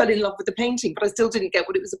fact, I fell in love with the painting, but I still didn't get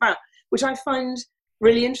what it was about, which I find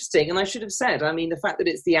really interesting. And I should have said, I mean, the fact that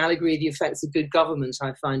it's the allegory of the effects of good government,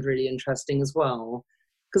 I find really interesting as well.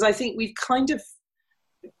 Because I think we've kind of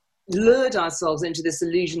lured ourselves into this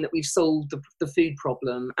illusion that we've solved the food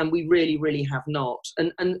problem, and we really, really have not.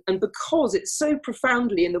 And because it's so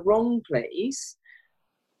profoundly in the wrong place,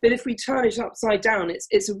 that if we turn it upside down,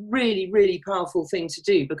 it's a really, really powerful thing to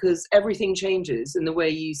do, because everything changes in the way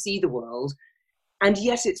you see the world, and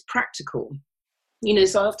yet it's practical.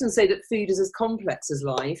 So I often say that food is as complex as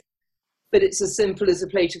life, but it's as simple as a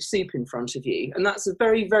plate of soup in front of you. And that's a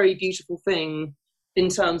very, very beautiful thing in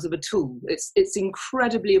terms of a tool. It's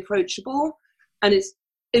incredibly approachable, and it's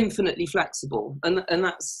infinitely flexible. And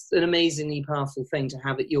that's an amazingly powerful thing to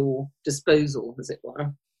have at your disposal, as it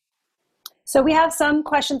were. So we have some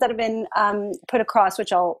questions that have been put across,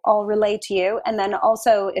 which I'll relay to you. And then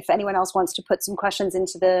also, if anyone else wants to put some questions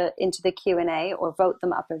into the Q&A or vote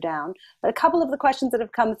them up or down. But a couple of the questions that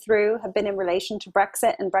have come through have been in relation to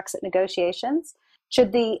Brexit and Brexit negotiations.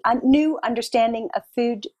 Should the new understanding of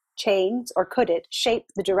food chains, or could it shape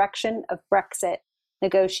the direction of Brexit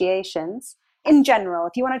negotiations? In general,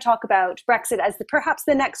 if you want to talk about Brexit as perhaps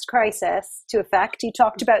the next crisis to affect, you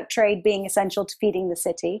talked about trade being essential to feeding the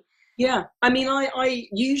city. Yeah, I mean, I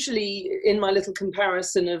usually, in my little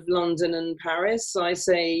comparison of London and Paris, I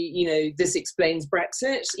say, this explains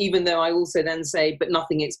Brexit, even though I also then say, but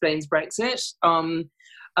nothing explains Brexit.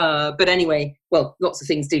 But anyway, well, lots of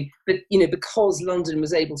things do. But, because London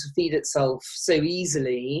was able to feed itself so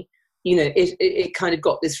easily, it kind of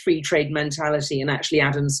got this free trade mentality. And actually,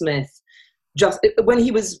 Adam Smith, just when he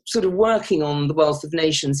was sort of working on The Wealth of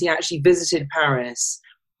Nations, he actually visited Paris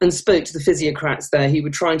and spoke to the physiocrats there who were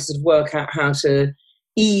trying to sort of work out how to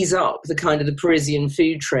ease up the kind of the Parisian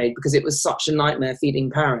food trade, because it was such a nightmare feeding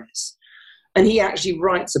Paris. And he actually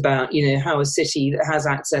writes about, how a city that has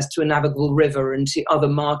access to a navigable river and to other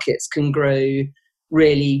markets can grow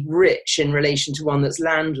really rich in relation to one that's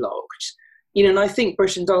landlocked. And I think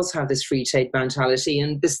Britain does have this free trade mentality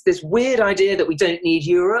and this weird idea that we don't need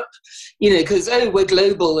Europe, because, we're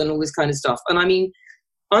global and all this kind of stuff. And I mean,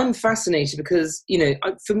 I'm fascinated because,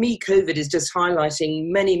 for me, COVID is just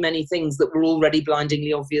highlighting many, many things that were already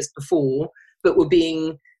blindingly obvious before, but were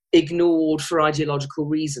being ignored for ideological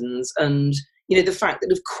reasons. And, the fact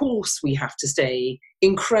that, of course, we have to stay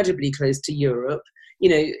incredibly close to Europe,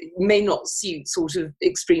 may not suit sort of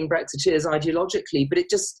extreme Brexiteers ideologically, but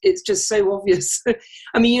it's just so obvious.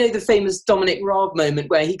 I mean, the famous Dominic Raab moment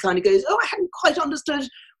where he kind of goes, I hadn't quite understood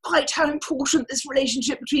quite how important this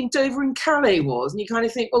relationship between Dover and Calais was. And you kind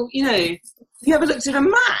of think, well, you ever looked at a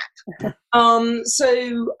map?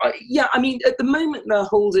 I mean, at the moment they're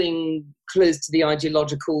holding close to the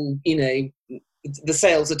ideological, the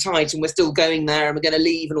sails are tight and we're still going there and we're going to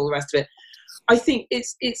leave and all the rest of it. I think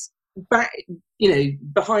it's back,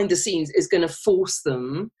 behind the scenes is going to force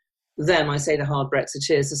them, I say the hard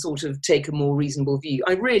Brexiteers, to sort of take a more reasonable view.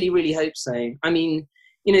 I really, really hope so. I mean,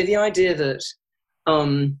 the idea that,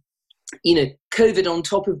 COVID on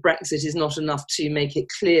top of Brexit is not enough to make it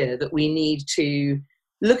clear that we need to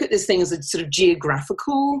look at this thing as a sort of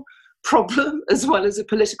geographical problem as well as a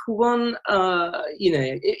political one.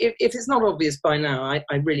 If it's not obvious by now, I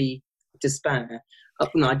really despair.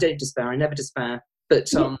 No, I don't despair. I never despair. But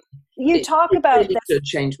you talk about really could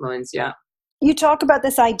change minds. Yeah. You talk about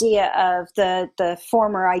this idea of the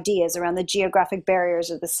former ideas around the geographic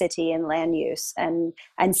barriers of the city and land use and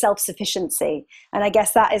self-sufficiency. And I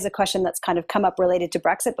guess that is a question that's kind of come up related to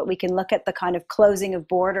Brexit, but we can look at the kind of closing of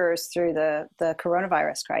borders through the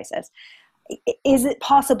coronavirus crisis. Is it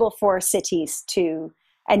possible for cities to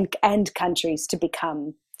and countries to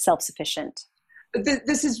become self-sufficient?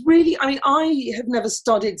 This is really, I mean, I have never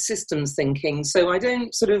studied systems thinking, so I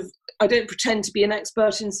don't pretend to be an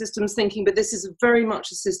expert in systems thinking, but this is very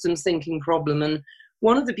much a systems thinking problem. And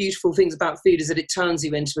one of the beautiful things about food is that it turns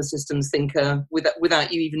you into a systems thinker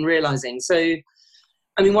without you even realizing. So,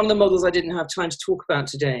 I mean, one of the models I didn't have time to talk about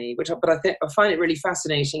today, but I find it really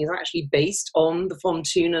fascinating, is actually based on the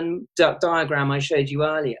Fontoonen diagram I showed you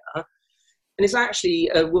earlier. And it's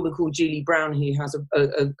actually a woman called Julie Brown who has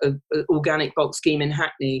a organic box scheme in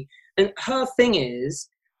Hackney. And her thing is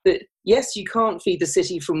that, yes, you can't feed the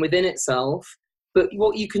city from within itself, but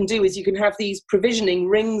what you can do is you can have these provisioning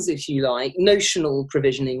rings, if you like, notional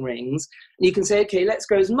provisioning rings. And you can say, okay, let's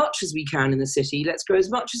grow as much as we can in the city. Let's grow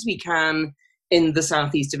as much as we can in the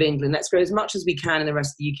southeast of England. Let's grow as much as we can in the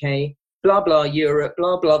rest of the UK, blah, blah, Europe,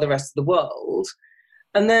 blah, blah, the rest of the world.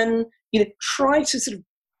 And then, try to sort of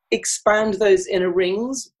expand those inner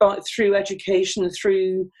rings, but through education,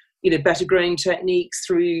 through better growing techniques,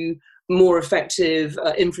 through more effective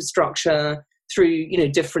infrastructure, through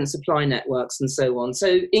different supply networks and so on.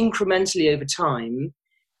 So incrementally over time,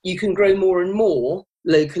 you can grow more and more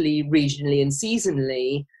locally, regionally, and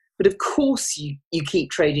seasonally. But of course, you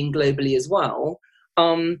keep trading globally as well.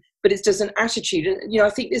 But it's just an attitude, and I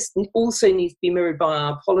think this also needs to be mirrored by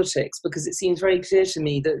our politics, because it seems very clear to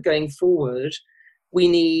me that going forward, we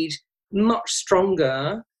need much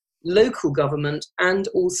stronger local government and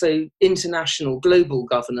also international, global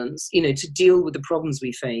governance, to deal with the problems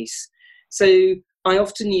we face. So I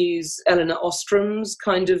often use Elinor Ostrom's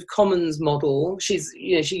kind of commons model. She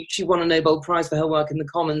won a Nobel Prize for her work in the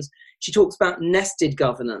commons. She talks about nested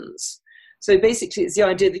governance. So basically, it's the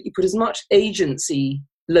idea that you put as much agency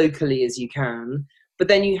locally as you can, but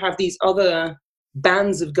then you have these other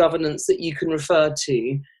bands of governance that you can refer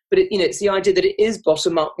to. But it's the idea that it is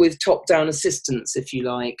bottom up with top down assistance, if you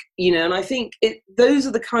like. And I think those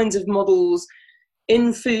are the kinds of models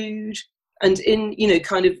in food and in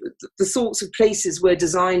kind of the sorts of places we're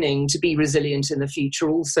designing to be resilient in the future.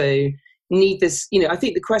 Also need this. I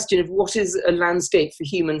think the question of what is a landscape for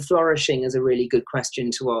human flourishing is a really good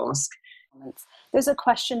question to ask. There's a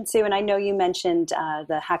question, Sue, and I know you mentioned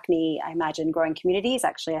the Hackney, I imagine, Growing Communities.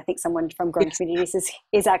 Actually, I think someone from Growing Communities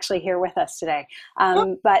is actually here with us today.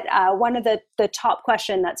 But one of the top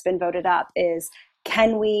question that's been voted up is,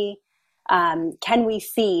 can we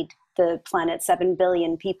feed the planet 7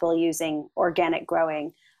 billion people using organic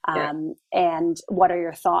growing? And what are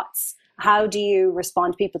your thoughts? How do you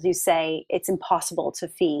respond to people who say it's impossible to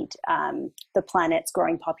feed the planet's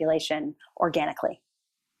growing population organically?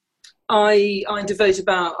 I devote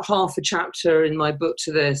about half a chapter in my book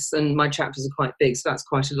to this, and my chapters are quite big, so that's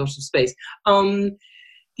quite a lot of space.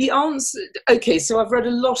 The answer, okay, so I've read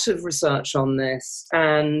a lot of research on this,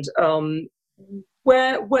 and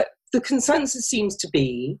where the consensus seems to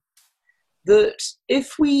be that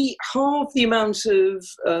if we halve the amount of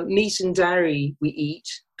meat and dairy we eat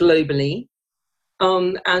globally,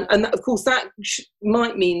 and that, of course, that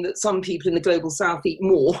might mean that some people in the global south eat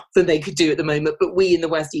more than they could do at the moment, but we in the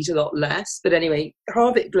West eat a lot less. But anyway,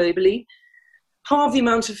 halve it globally, halve the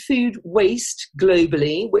amount of food waste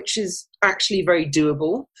globally, which is actually very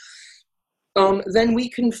doable. Then we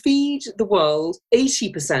can feed the world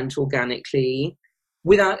 80% organically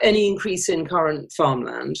without any increase in current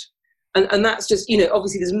farmland. And that's just,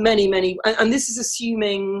 obviously there's many, and this is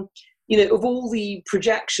assuming, of all the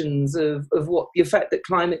projections of what the effect that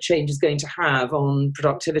climate change is going to have on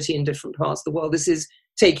productivity in different parts of the world, this is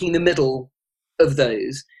taking the middle of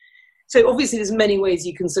those. So obviously there's many ways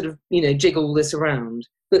you can sort of, jiggle this around.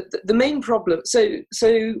 But the main problem, the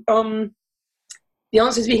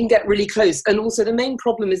answer is we can get really close. And also the main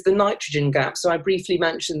problem is the nitrogen gap. So I briefly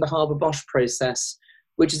mentioned the Haber-Bosch process,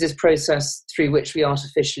 which is this process through which we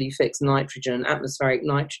artificially fix nitrogen, atmospheric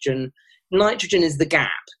nitrogen. Nitrogen is the gap.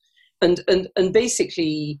 And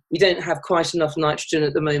basically, we don't have quite enough nitrogen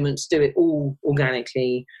at the moment to do it all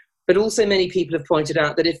organically. But also many people have pointed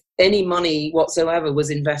out that if any money whatsoever was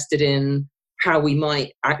invested in how we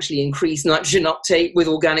might actually increase nitrogen uptake with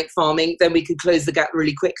organic farming, then we could close the gap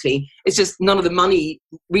really quickly. It's just none of the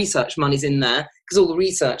research money's in there, because all the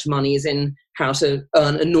research money is in how to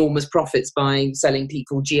earn enormous profits by selling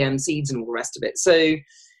people GM seeds and all the rest of it. So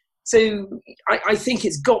I think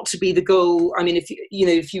it's got to be the goal. I mean,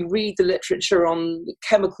 if you read the literature on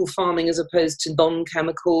chemical farming as opposed to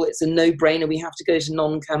non-chemical, it's a no-brainer. We have to go to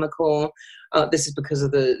non-chemical. This is because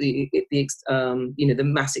of the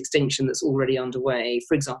mass extinction that's already underway,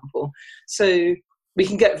 for example. So we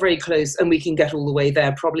can get very close, and we can get all the way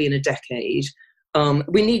there probably in a decade.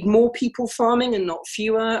 We need more people farming and not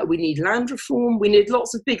fewer. We need land reform. We need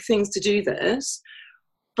lots of big things to do this.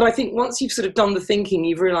 But I think once you've sort of done the thinking,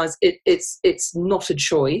 you've realised it's not a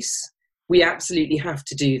choice. We absolutely have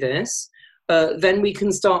to do this. Then we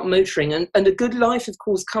can start motoring. And a good life, of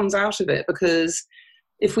course, comes out of it, because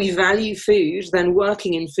if we value food, then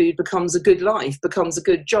working in food becomes a good life, becomes a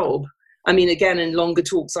good job. I mean, again, in longer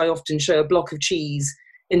talks, I often show a block of cheese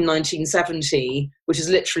in 1970, which is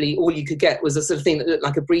literally all you could get was a sort of thing that looked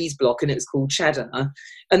like a breeze block, and it was called cheddar.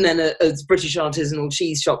 And then a British artisanal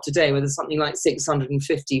cheese shop today where there's something like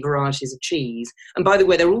 650 varieties of cheese. And by the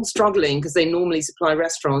way, they're all struggling because they normally supply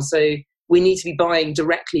restaurants. So we need to be buying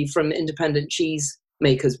directly from independent cheese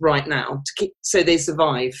makers right now so they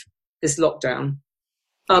survive this lockdown.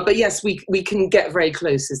 But yes, we can get very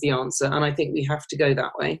close is the answer. And I think we have to go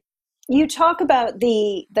that way. You talk about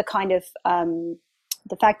the kind of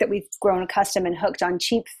the fact that we've grown accustomed and hooked on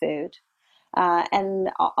cheap food. And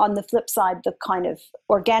on the flip side, the kind of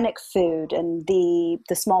organic food and the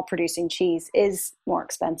small producing cheese is more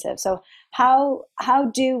expensive. So how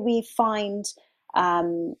do we find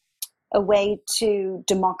a way to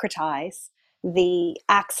democratize the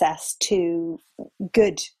access to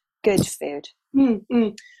good food? Mm-hmm.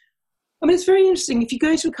 I mean, it's very interesting. If you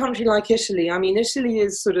go to a country like Italy, I mean, Italy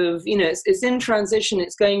is sort of, it's in transition.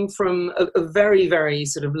 It's going from a very, very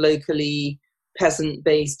sort of locally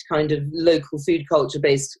peasant-based kind of local food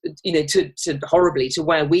culture-based, to horribly to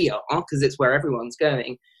where we are, because it's where everyone's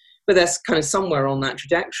going. But that's kind of somewhere on that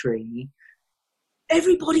trajectory.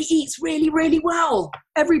 Everybody eats really, really well.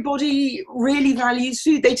 Everybody really values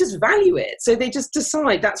food. They just value it. So they just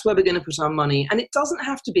decide that's where we're going to put our money. And it doesn't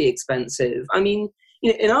have to be expensive. I mean,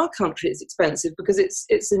 in our country, it's expensive because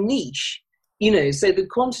it's a niche, so the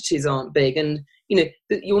quantities aren't big, and,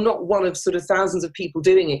 you're not one of sort of thousands of people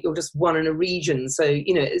doing it. You're just one in a region. So,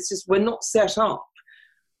 it's just, we're not set up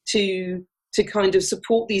to kind of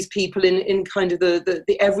support these people in kind of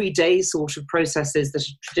the everyday sort of processes that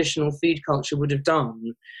a traditional food culture would have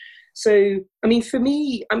done. So, I mean, for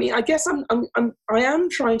me, I guess I am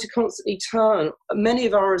trying to constantly turn many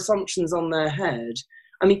of our assumptions on their head.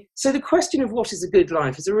 I mean, so the question of what is a good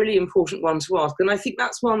life is a really important one to ask. And I think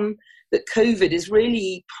that's one that COVID is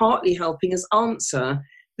really partly helping us answer.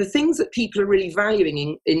 The things that people are really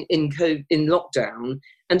valuing in lockdown.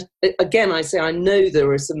 And again, I say, I know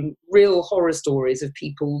there are some real horror stories of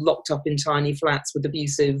people locked up in tiny flats with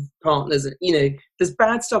abusive partners. There's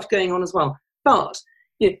bad stuff going on as well. But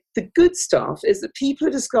the good stuff is that people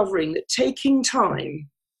are discovering that taking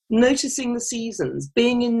time, noticing the seasons,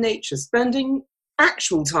 being in nature, spending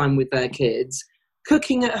actual time with their kids,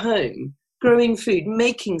 cooking at home, growing food,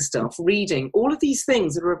 making stuff, reading, all of these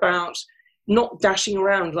things that are about not dashing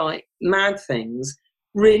around like mad things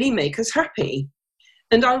really make us happy.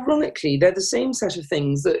 And ironically, they're the same set of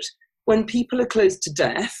things that when people are close to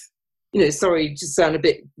death, sorry to sound a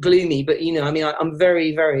bit gloomy, but, I'm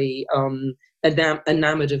very, very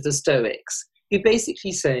enamored of the Stoics, who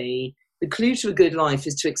basically say the clue to a good life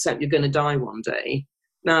is to accept you're going to die one day.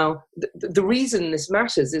 Now, the reason this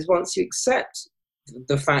matters is once you accept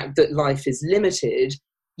the fact that life is limited,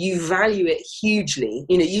 you value it hugely.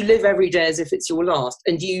 You live every day as if it's your last,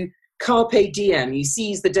 and you carpe diem, you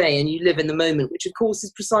seize the day and you live in the moment, which of course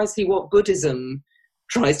is precisely what Buddhism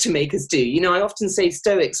tries to make us do. I often say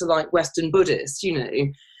Stoics are like Western Buddhists,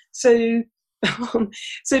 So,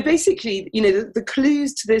 so basically, the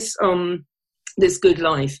clues to this good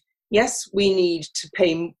life, yes, we need to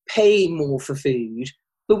pay more for food,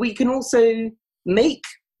 but we can also make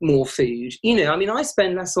more food. I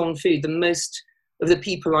spend less on food than most of the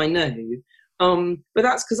people I know. But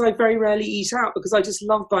that's because I very rarely eat out, because I just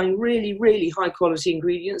love buying really, really high quality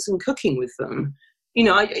ingredients and cooking with them.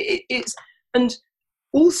 And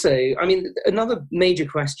also, another major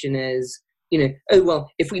question is,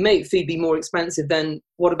 if we make food be more expensive, then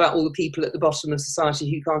what about all the people at the bottom of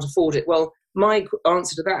society who can't afford it? Well, my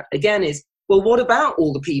answer to that, again, is, well, what about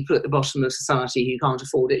all the people at the bottom of society who can't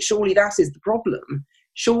afford it? Surely that is the problem.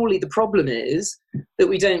 Surely the problem is that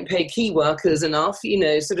we don't pay key workers enough,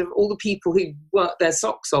 sort of all the people who work their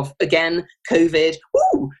socks off. Again, COVID,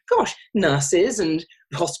 nurses and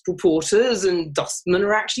hospital porters and dustmen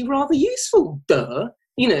are actually rather useful,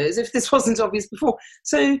 as if this wasn't obvious before.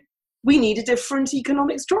 So we need a different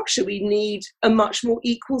economic structure. We need a much more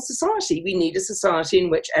equal society. We need a society in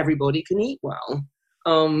which everybody can eat well.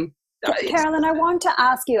 Carolyn, I want to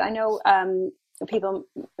ask you, I know people...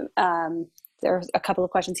 there's a couple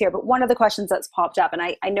of questions here, but one of the questions that's popped up, and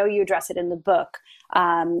I know you address it in the book,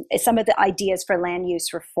 is some of the ideas for land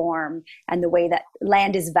use reform and the way that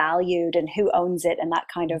land is valued and who owns it and that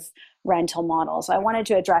kind of rental model. So I wanted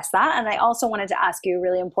to address that. And I also wanted to ask you a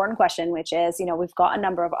really important question, which is, we've got a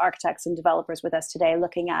number of architects and developers with us today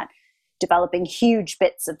looking at developing huge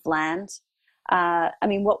bits of land.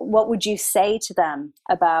 What would you say to them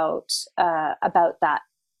about that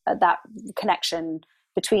connection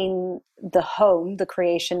between the home, the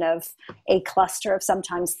creation of a cluster of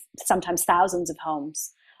sometimes thousands of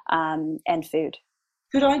homes, and food?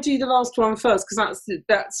 Could I do the last one first? Because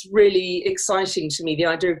that's really exciting to me, the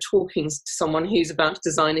idea of talking to someone who's about to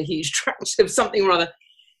design a huge tract of something or other.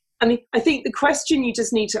 I think the question you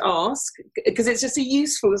just need to ask, because it's just a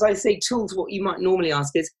useful, as I say, tool to what you might normally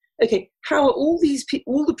ask, is, okay, how are all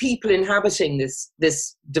the people inhabiting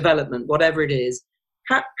this development, whatever it is,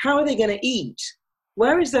 how are they going to eat?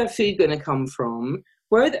 Where is their food going to come from?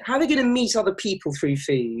 How are they going to meet other people through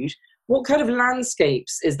food? What kind of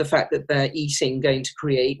landscapes is the fact that they're eating going to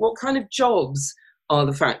create? What kind of jobs are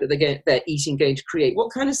the fact that they're eating going to create?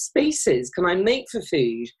 What kind of spaces can I make for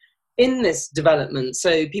food in this development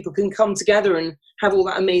so people can come together and have all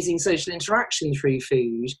that amazing social interaction through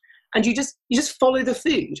food? And you just follow the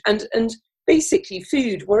food. And basically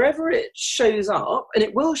food, wherever it shows up, and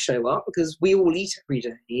it will show up because we all eat every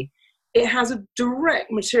day, it has a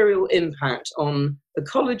direct material impact on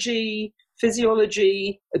ecology,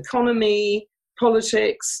 physiology, economy,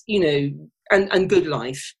 politics, and good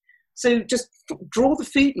life. So just draw the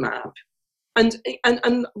food map. And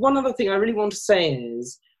one other thing I really want to say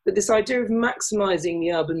is that this idea of maximizing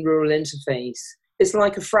the urban-rural interface is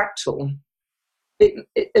like a fractal.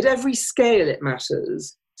 At every scale it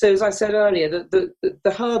matters. So as I said earlier, the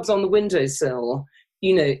herbs on the windowsill,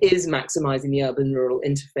 is maximizing the urban-rural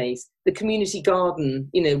interface. The community garden,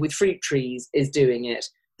 with fruit trees is doing it.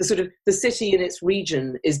 The city in its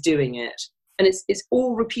region is doing it. And it's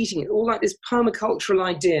all repeating. It's all like this permacultural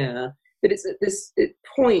idea that it's at this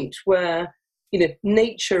point where,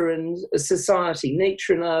 nature and society,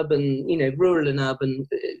 nature and urban, rural and urban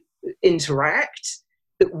interact,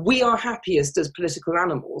 that we are happiest as political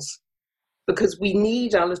animals because we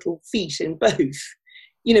need our little feet in both.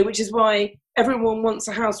 Which is why everyone wants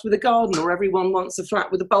a house with a garden, or everyone wants a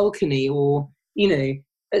flat with a balcony, or,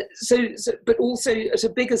 but also at a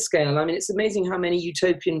bigger scale. It's amazing how many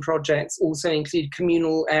utopian projects also include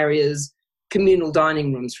communal areas, communal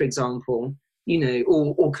dining rooms, for example,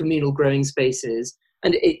 or communal growing spaces,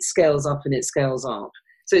 and it scales up and it scales up.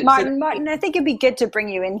 Martin, I think it'd be good to bring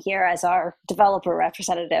you in here as our developer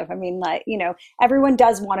representative. Everyone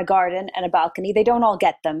does want a garden and a balcony. They don't all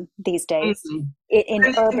get them these days in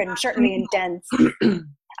urban, certainly in dense.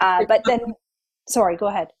 But then, sorry, go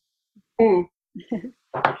ahead. It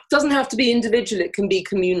doesn't have to be individual. It can be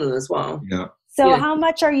communal as well. Yeah. So how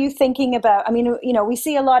much are you thinking about, we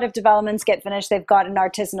see a lot of developments get finished. They've got an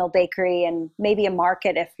artisanal bakery and maybe a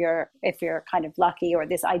market if you're kind of lucky, or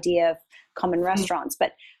this idea of common restaurants.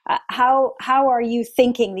 But how are you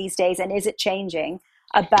thinking these days, and is it changing,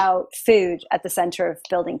 about food at the center of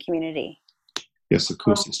building community? Yes, of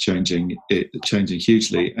course, it's changing. It's changing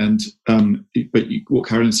hugely. And what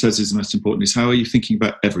Carolyn says is the most important: is how are you thinking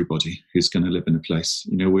about everybody who's going to live in a place?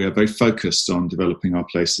 We are very focused on developing our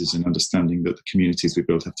places and understanding that the communities we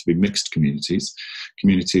build have to be mixed communities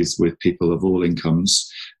with people of all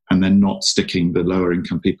incomes, and then not sticking the lower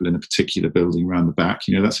income people in a particular building around the back.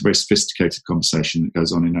 That's a very sophisticated conversation that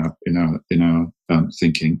goes on in our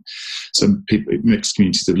thinking. So mixed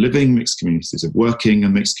communities of living, mixed communities of working,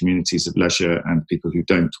 and mixed communities of leisure, and people who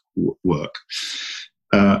don't work.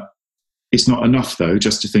 It's not enough, though,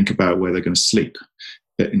 just to think about where they're going to sleep.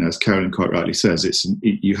 As Carolyn quite rightly says,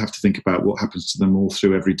 you have to think about what happens to them all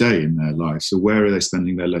through every day in their lives. So where are they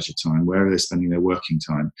spending their leisure time? Where are they spending their working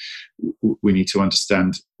time? We need to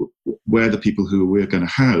understand where the people who we're going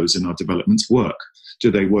to house in our developments work. Do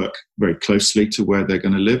they work very closely to where they're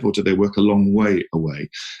going to live, or do they work a long way away?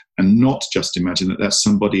 And not just imagine that that's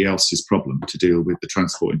somebody else's problem to deal with the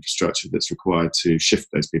transport infrastructure that's required to shift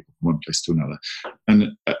those people from one place to another.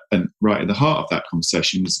 And right at the heart of that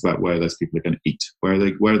conversation is about where those people are going to eat. Where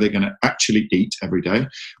are they going to actually eat every day,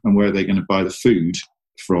 and where are they going to buy the food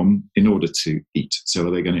from in order to eat? So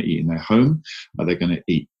are they going to eat in their home? Are they going to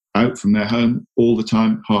eat out from their home all the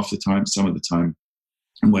time, half the time, some of the time?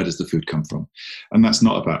 And where does the food come from? And that's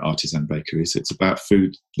not about artisan bakeries. It's about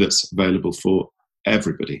food that's available for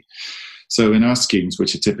everybody. So in our schemes,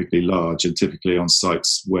 which are typically large and typically on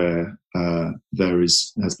sites where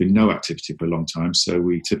has been no activity for a long time, so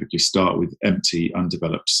we typically start with empty,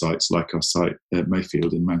 undeveloped sites like our site at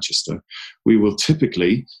Mayfield in Manchester, we will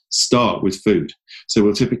typically start with food. So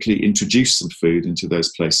we'll typically introduce some food into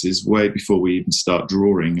those places way before we even start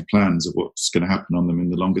drawing plans of what's going to happen on them in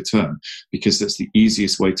the longer term, because that's the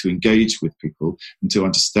easiest way to engage with people and to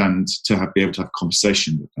understand, be able to have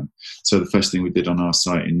conversation with them. So the first thing we did on our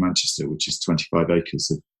site in Manchester, which is 25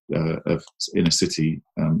 acres of inner city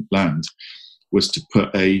land, was to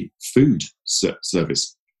put a food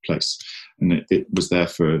service place, and it was there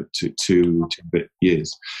for two bit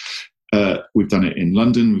years. We've done it in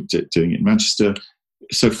London, we're doing it in Manchester.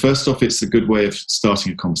 So first off, it's a good way of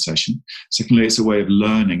starting a conversation. Secondly, it's a way of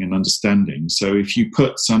learning and understanding. So if you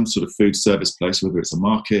put some sort of food service place, whether it's a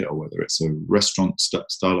market or whether it's a restaurant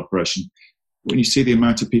style operation, when you see the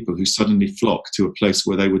amount of people who suddenly flock to a place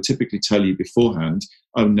where they would typically tell you beforehand,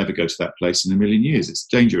 I would never go to that place in a million years. It's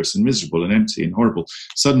dangerous and miserable and empty and horrible.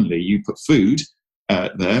 Suddenly you put food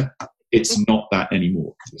there, it's not that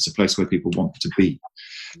anymore. It's a place where people want to be.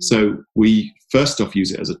 So we first off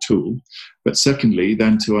use it as a tool, but secondly,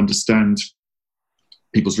 then to understand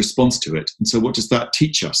people's response to it. And so what does that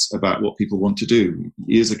teach us about what people want to do?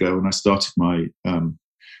 Years ago, when I started my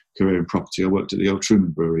career in property, I worked at the old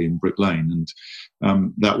Truman Brewery in Brick Lane,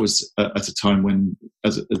 and that was at a time when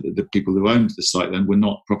the people who owned the site then were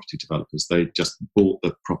not property developers. They just bought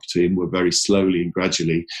the property and were very slowly and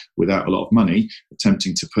gradually, without a lot of money,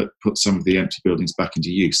 attempting to put some of the empty buildings back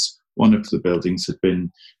into use. One of the buildings had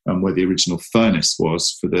been where the original furnace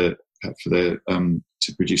was to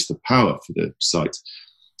produce the power for the site.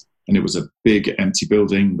 And it was a big empty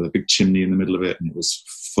building with a big chimney in the middle of it, and it was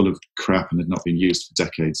full of crap and had not been used for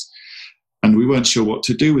decades. And we weren't sure what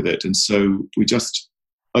to do with it. And so we just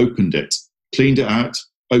opened it, cleaned it out,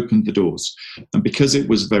 opened the doors. And because it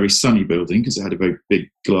was a very sunny building, because it had a very big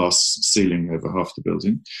glass ceiling over half the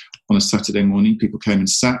building, on a Saturday morning, people came and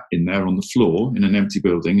sat in there on the floor in an empty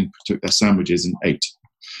building and took their sandwiches and ate.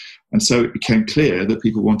 And so it became clear that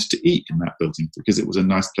people wanted to eat in that building because it was a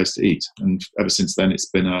nice place to eat. And ever since then, it's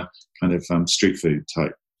been a kind of street food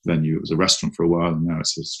type venue. It was a restaurant for a while, and now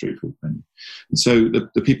it's a street food venue. And so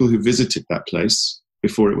the people who visited that place,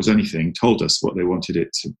 before it was anything, told us what they wanted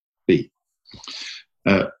it to be.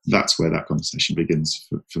 That's where that conversation begins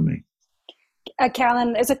for me.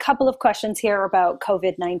 Carolyn, there's a couple of questions here about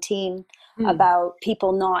COVID-19, about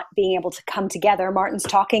people not being able to come together. Martin's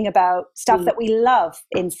talking about stuff that we love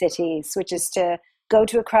in cities, which is to go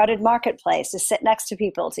to a crowded marketplace, to sit next to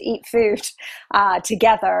people, to eat food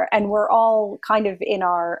together. And we're all kind of in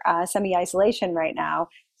our semi-isolation right now,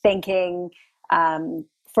 thinking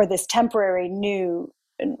for this temporary new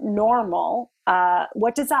normal,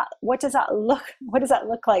 what does that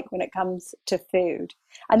look like when it comes to food?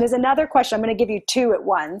 And there's another question. I'm going to give you two at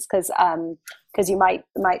once because you might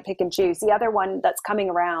pick and choose. The other one that's coming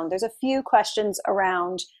around, there's a few questions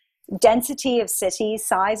around density of cities,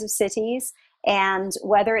 size of cities, and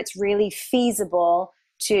whether it's really feasible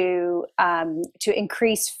to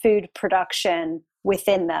increase food production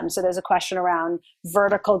within them. So there's a question around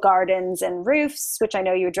vertical gardens and roofs, which I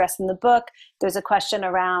know you address in the book. There's a question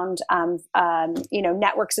around,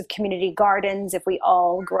 networks of community gardens. If we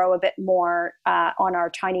all grow a bit more on our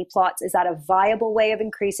tiny plots, is that a viable way of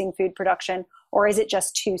increasing food production? or is it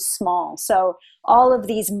just too small? So all of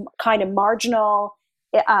these kind of marginal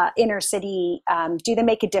inner city, do they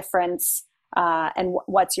make a difference? And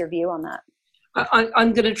what's your view on that?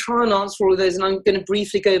 I'm going to try and answer all of those, and I'm going to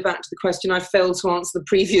briefly go back to the question I failed to answer the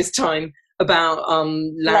previous time about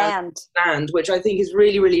land, which I think is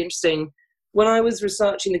really, really interesting. When I was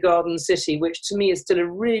researching the Garden City, which to me is still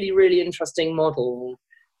a really, really interesting model,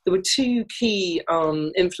 there were two key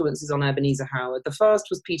influences on Ebenezer Howard. The first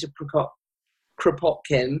was Peter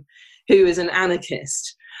Kropotkin, who is an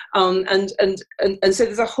anarchist. And so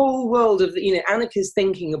there's a whole world of anarchist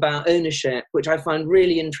thinking about ownership, which I find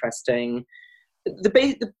really interesting.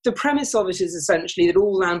 The premise of it is essentially that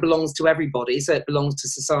all land belongs to everybody, so it belongs to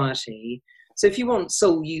society. So if you want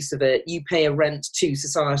sole use of it, you pay a rent to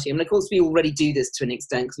society. I mean, of course, we already do this to an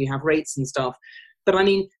extent because we have rates and stuff. But I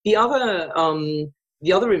mean, the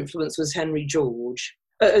other influence was Henry George.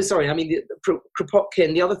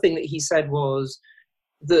 Kropotkin. The other thing that he said was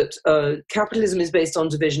that capitalism is based on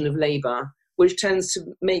division of labour, which tends to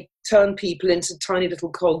turn people into tiny little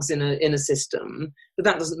cogs in a system. But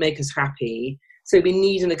that doesn't make us happy. So we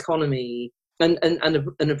need an economy and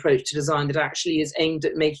an approach to design that actually is aimed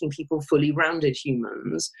at making people fully rounded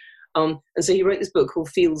humans. And so he wrote this book called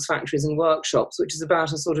Fields, Factories and Workshops, which is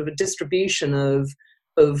about a sort of a distribution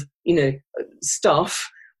of stuff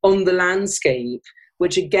on the landscape,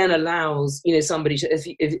 which again allows somebody to,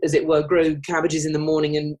 as it were, grow cabbages in the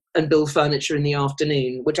morning and build furniture in the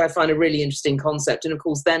afternoon, which I find a really interesting concept. And of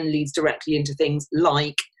course then leads directly into things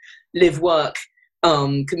like live-work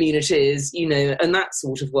communities, and that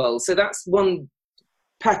sort of world. So that's one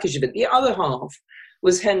package of it. The other half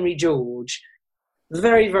was Henry George, the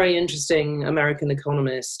very, very interesting American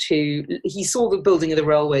economist who he saw the building of the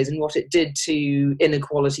railways and what it did to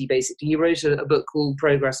inequality, basically. He wrote a book called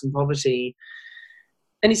Progress and Poverty.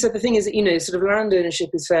 And he said the thing is that, sort of land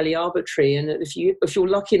ownership is fairly arbitrary. And if you're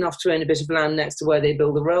lucky enough to own a bit of land next to where they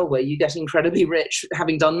build the railway, you get incredibly rich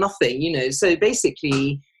having done nothing, So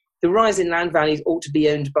basically, the rise in land values ought to be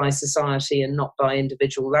owned by society and not by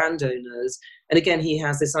individual landowners. And again, he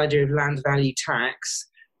has this idea of land value tax,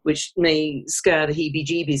 which may scare the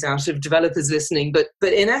heebie-jeebies out of developers listening. But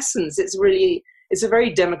in essence, it's a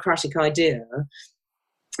very democratic idea.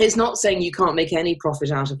 It's not saying you can't make any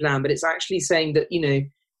profit out of land, but it's actually saying that,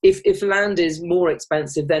 if land is more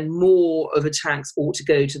expensive, then more of a tax ought to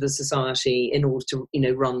go to the society in order to,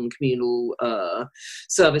 run communal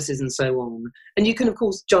services and so on. And you can, of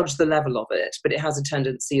course, judge the level of it, but it has a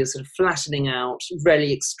tendency of sort of flattening out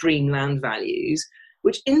really extreme land values,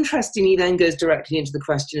 which interestingly then goes directly into the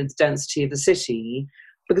question of the density of the city.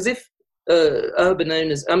 Because if urban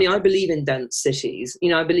owners, I believe in dense cities,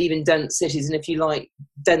 I believe in dense cities, and if you like,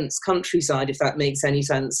 dense countryside, if that makes any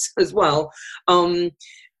sense as well.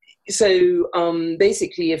 So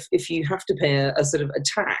basically, if you have to pay a sort of a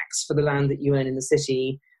tax for the land that you own in the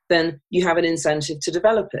city, then you have an incentive to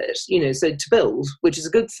develop it, so to build, which is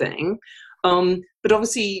a good thing. But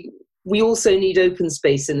obviously, we also need open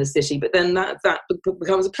space in the city, but then that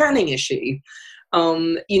becomes a planning issue.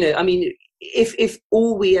 If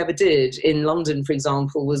all we ever did in London, for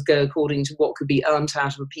example, was go according to what could be earned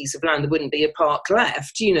out of a piece of land, there wouldn't be a park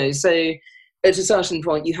left, So at a certain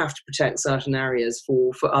point, you have to protect certain areas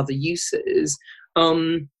for other uses.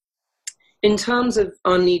 In terms of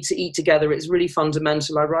our need to eat together, it's really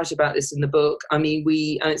fundamental. I write about this in the book. And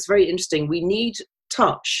it's very interesting. We need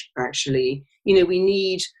touch, actually. We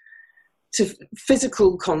need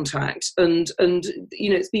physical contact, and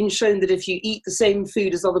it's been shown that if you eat the same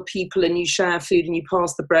food as other people and you share food and you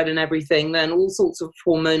pass the bread and everything, then all sorts of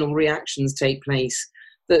hormonal reactions take place.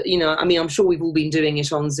 That I'm sure we've all been doing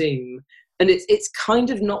it on Zoom, and it's kind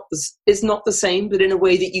of not the same, but in a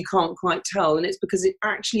way that you can't quite tell. And it's because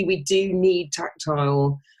we do need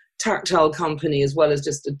tactile company as well as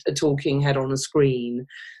just a talking head on a screen.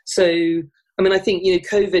 So I think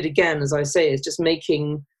COVID, again, as I say, is just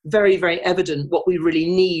making very, very evident what we really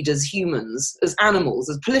need as humans, as animals,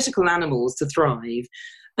 as political animals to thrive.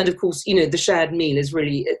 And of course, the shared meal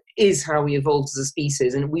is how we evolved as a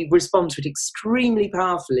species, and we respond to it extremely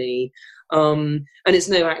powerfully. And it's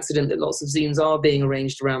no accident that lots of Zooms are being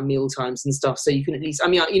arranged around meal times and stuff. So you can at least,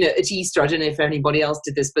 at Easter, I don't know if anybody else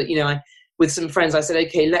did this, but, with some friends, I said,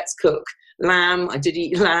 okay, let's cook lamb. I did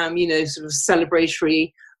eat lamb, sort of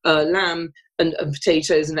celebratory lamb and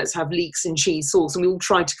potatoes, and let's have leeks and cheese sauce. And we all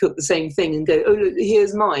tried to cook the same thing and go, oh, look,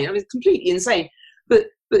 here's mine. It's completely insane. But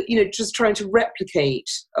just trying to replicate,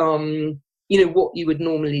 what you would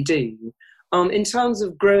normally do. In terms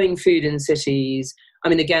of growing food in cities,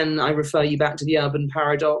 again, I refer you back to the urban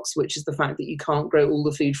paradox, which is the fact that you can't grow all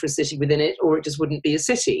the food for a city within it, or it just wouldn't be a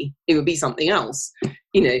city. It would be something else.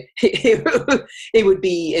 it would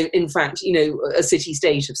be, in fact, a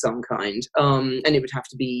city-state of some kind, and it would have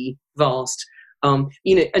to be vast. And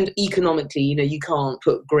economically, you can't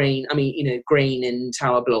put grain. Grain in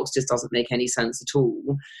tower blocks just doesn't make any sense at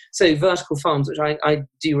all. So vertical farms, which I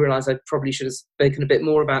do realise I probably should have spoken a bit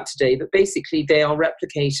more about today, but basically they are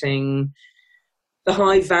replicating the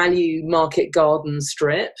high-value market garden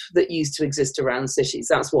strip that used to exist around cities.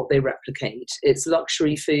 That's what they replicate. It's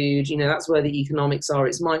luxury food. That's where the economics are.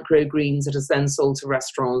 It's microgreens that are then sold to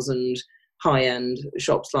restaurants and high-end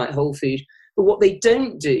shops like Whole Food. But what they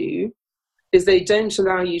don't do is they don't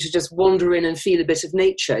allow you to just wander in and feel a bit of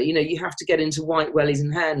nature. You have to get into white wellies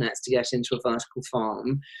and hairnets to get into a vertical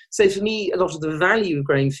farm. So for me, a lot of the value of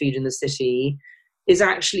growing food in the city is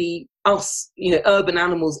actually us, urban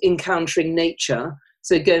animals encountering nature.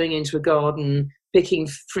 So going into a garden, picking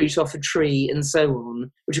fruit off a tree and so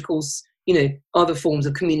on, which of course, other forms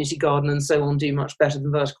of community garden and so on do much better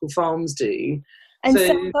than vertical farms do. And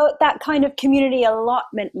so that kind of community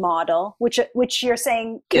allotment model, which you're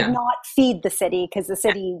saying could not feed the city because the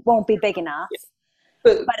city won't be big enough.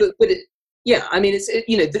 Yeah. But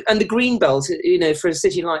and the green belt, for a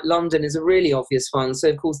city like London is a really obvious one. So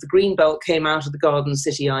of course the green belt came out of the garden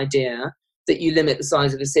city idea that you limit the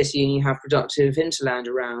size of a city and you have productive hinterland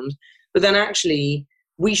around. But then actually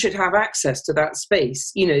we should have access to that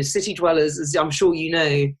space. City dwellers, as I'm sure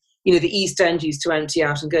the East End used to empty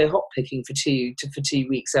out and go hop picking for 2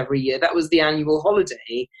 weeks every year. That was the annual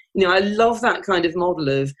holiday. I love that kind of model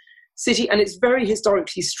of city, and it's very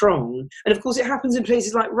historically strong. And of course, it happens in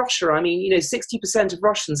places like Russia. 60% of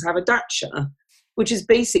Russians have a dacha, which is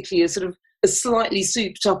basically a sort of a slightly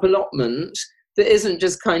souped up allotment that isn't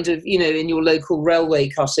just kind of, in your local railway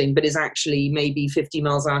cutting, but is actually maybe 50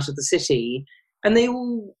 miles out of the city. And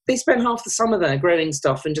they spend half the summer there growing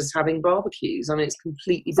stuff and just having barbecues. It's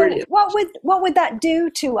completely brilliant. So what would that do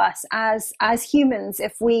to us as humans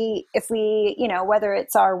if we whether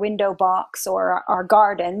it's our window box or our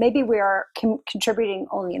garden, maybe we are contributing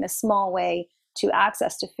only in a small way to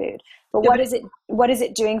access to food. But what is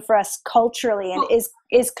it doing for us culturally, and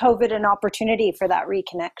is COVID an opportunity for that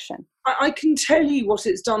reconnection? I can tell you what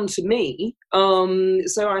it's done to me.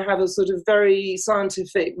 So I have a sort of very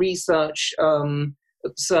scientific research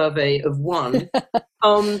survey of one.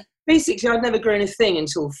 Basically, I'd never grown a thing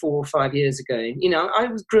until 4 or 5 years ago. I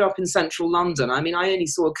grew up in central London. I only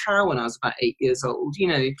saw a cow when I was about 8 years old.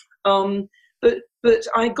 But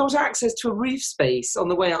I got access to a roof space on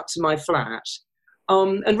the way up to my flat.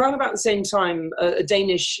 And around about the same time, a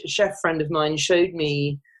Danish chef friend of mine showed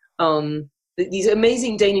me these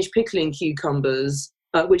amazing Danish pickling cucumbers,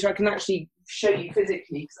 which I can actually show you physically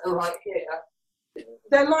because they're right here.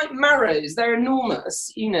 They're like marrows. They're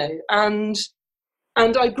enormous, and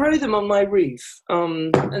I grow them on my roof.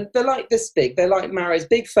 And they're like this big. They're like marrows,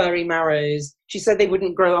 big furry marrows. She said they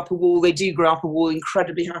wouldn't grow up a wall. They do grow up a wall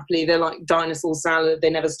incredibly happily. They're like dinosaur salad. They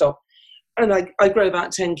never stop. And I grow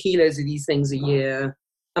about 10 kilos of these things a year,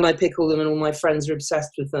 and I pickle them, and all my friends are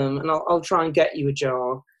obsessed with them. And I'll try and get you a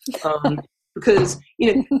jar, because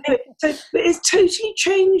it's totally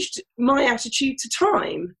changed my attitude to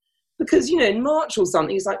time. Because in March or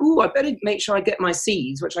something, it's like, I better make sure I get my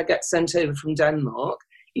seeds, which I get sent over from Denmark,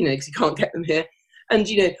 because you can't get them here. And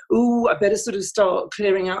I better sort of start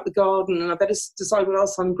clearing out the garden, and I better decide what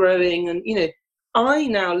else I'm growing, and I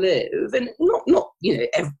now live, and not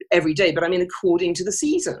every day, but according to the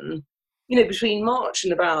season. Between March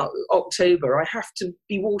and about October, I have to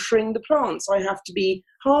be watering the plants. I have to be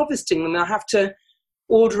harvesting them. I have to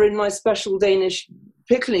order in my special Danish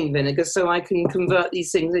pickling vinegar so I can convert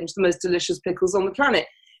these things into the most delicious pickles on the planet.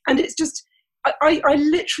 And it's just, I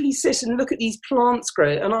literally sit and look at these plants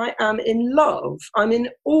grow, and I am in love. I'm in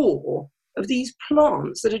awe of these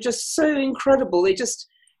plants that are just so incredible. They just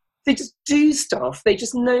do stuff. They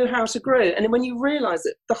just know how to grow. And when you realize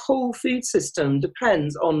that the whole food system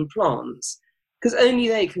depends on plants, because only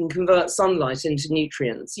they can convert sunlight into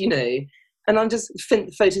nutrients, and I'm just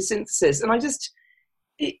photosynthesis. And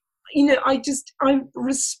I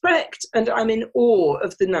respect and I'm in awe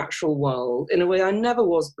of the natural world in a way I never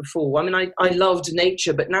was before. I loved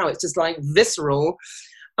nature, but now it's just like visceral.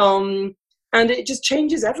 And it just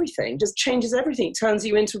changes everything, It turns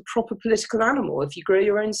you into a proper political animal if you grow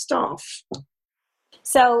your own stuff.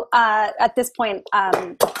 So at this point,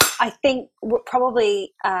 I think we're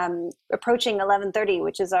probably approaching 11:30,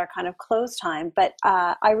 which is our kind of close time. But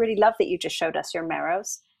I really love that you just showed us your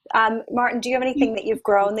marrows. Martin, do you have anything that you've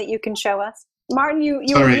grown that you can show us? Martin,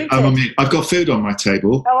 Sorry, I'm on mute. I've got food on my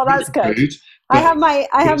table. Oh, well, that's good. I have my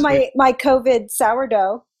COVID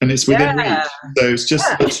sourdough. And it's within reach. So it's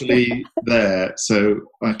just literally there. So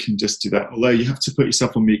I can just do that. Although you have to put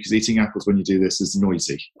yourself on mute because eating apples when you do this is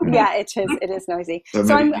noisy. Yeah, it is. It is noisy. So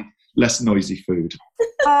I'm less noisy food.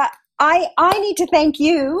 I need to thank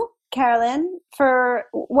you, Carolyn, for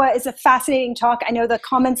what is a fascinating talk. I know the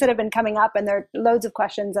comments that have been coming up, and there are loads of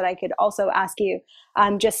questions that I could also ask you.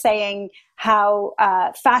 Just saying how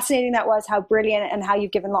fascinating that was, how brilliant, and how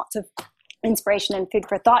you've given lots of inspiration and food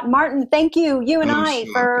for thought. Martin, thank you,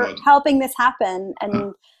 for helping this happen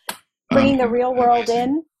and bringing the real world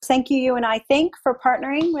in. Thank you, and I think, for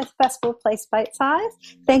partnering with Festival Place Bite Size.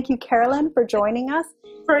 Thank you, Carolyn, for joining us.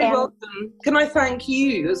 Very welcome. Can I thank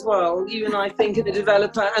you as well, you and I think, and the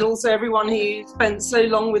developer, and also everyone who spent so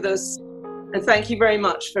long with us. And thank you very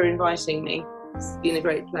much for inviting me. It's been a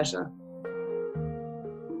great pleasure.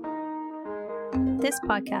 This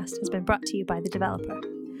podcast has been brought to you by The Developer.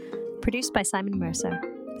 Produced by Simon Mercer,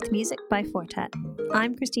 with music by Fortet.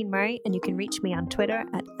 I'm Christine Murray, and you can reach me on Twitter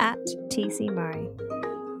at @TCMurray.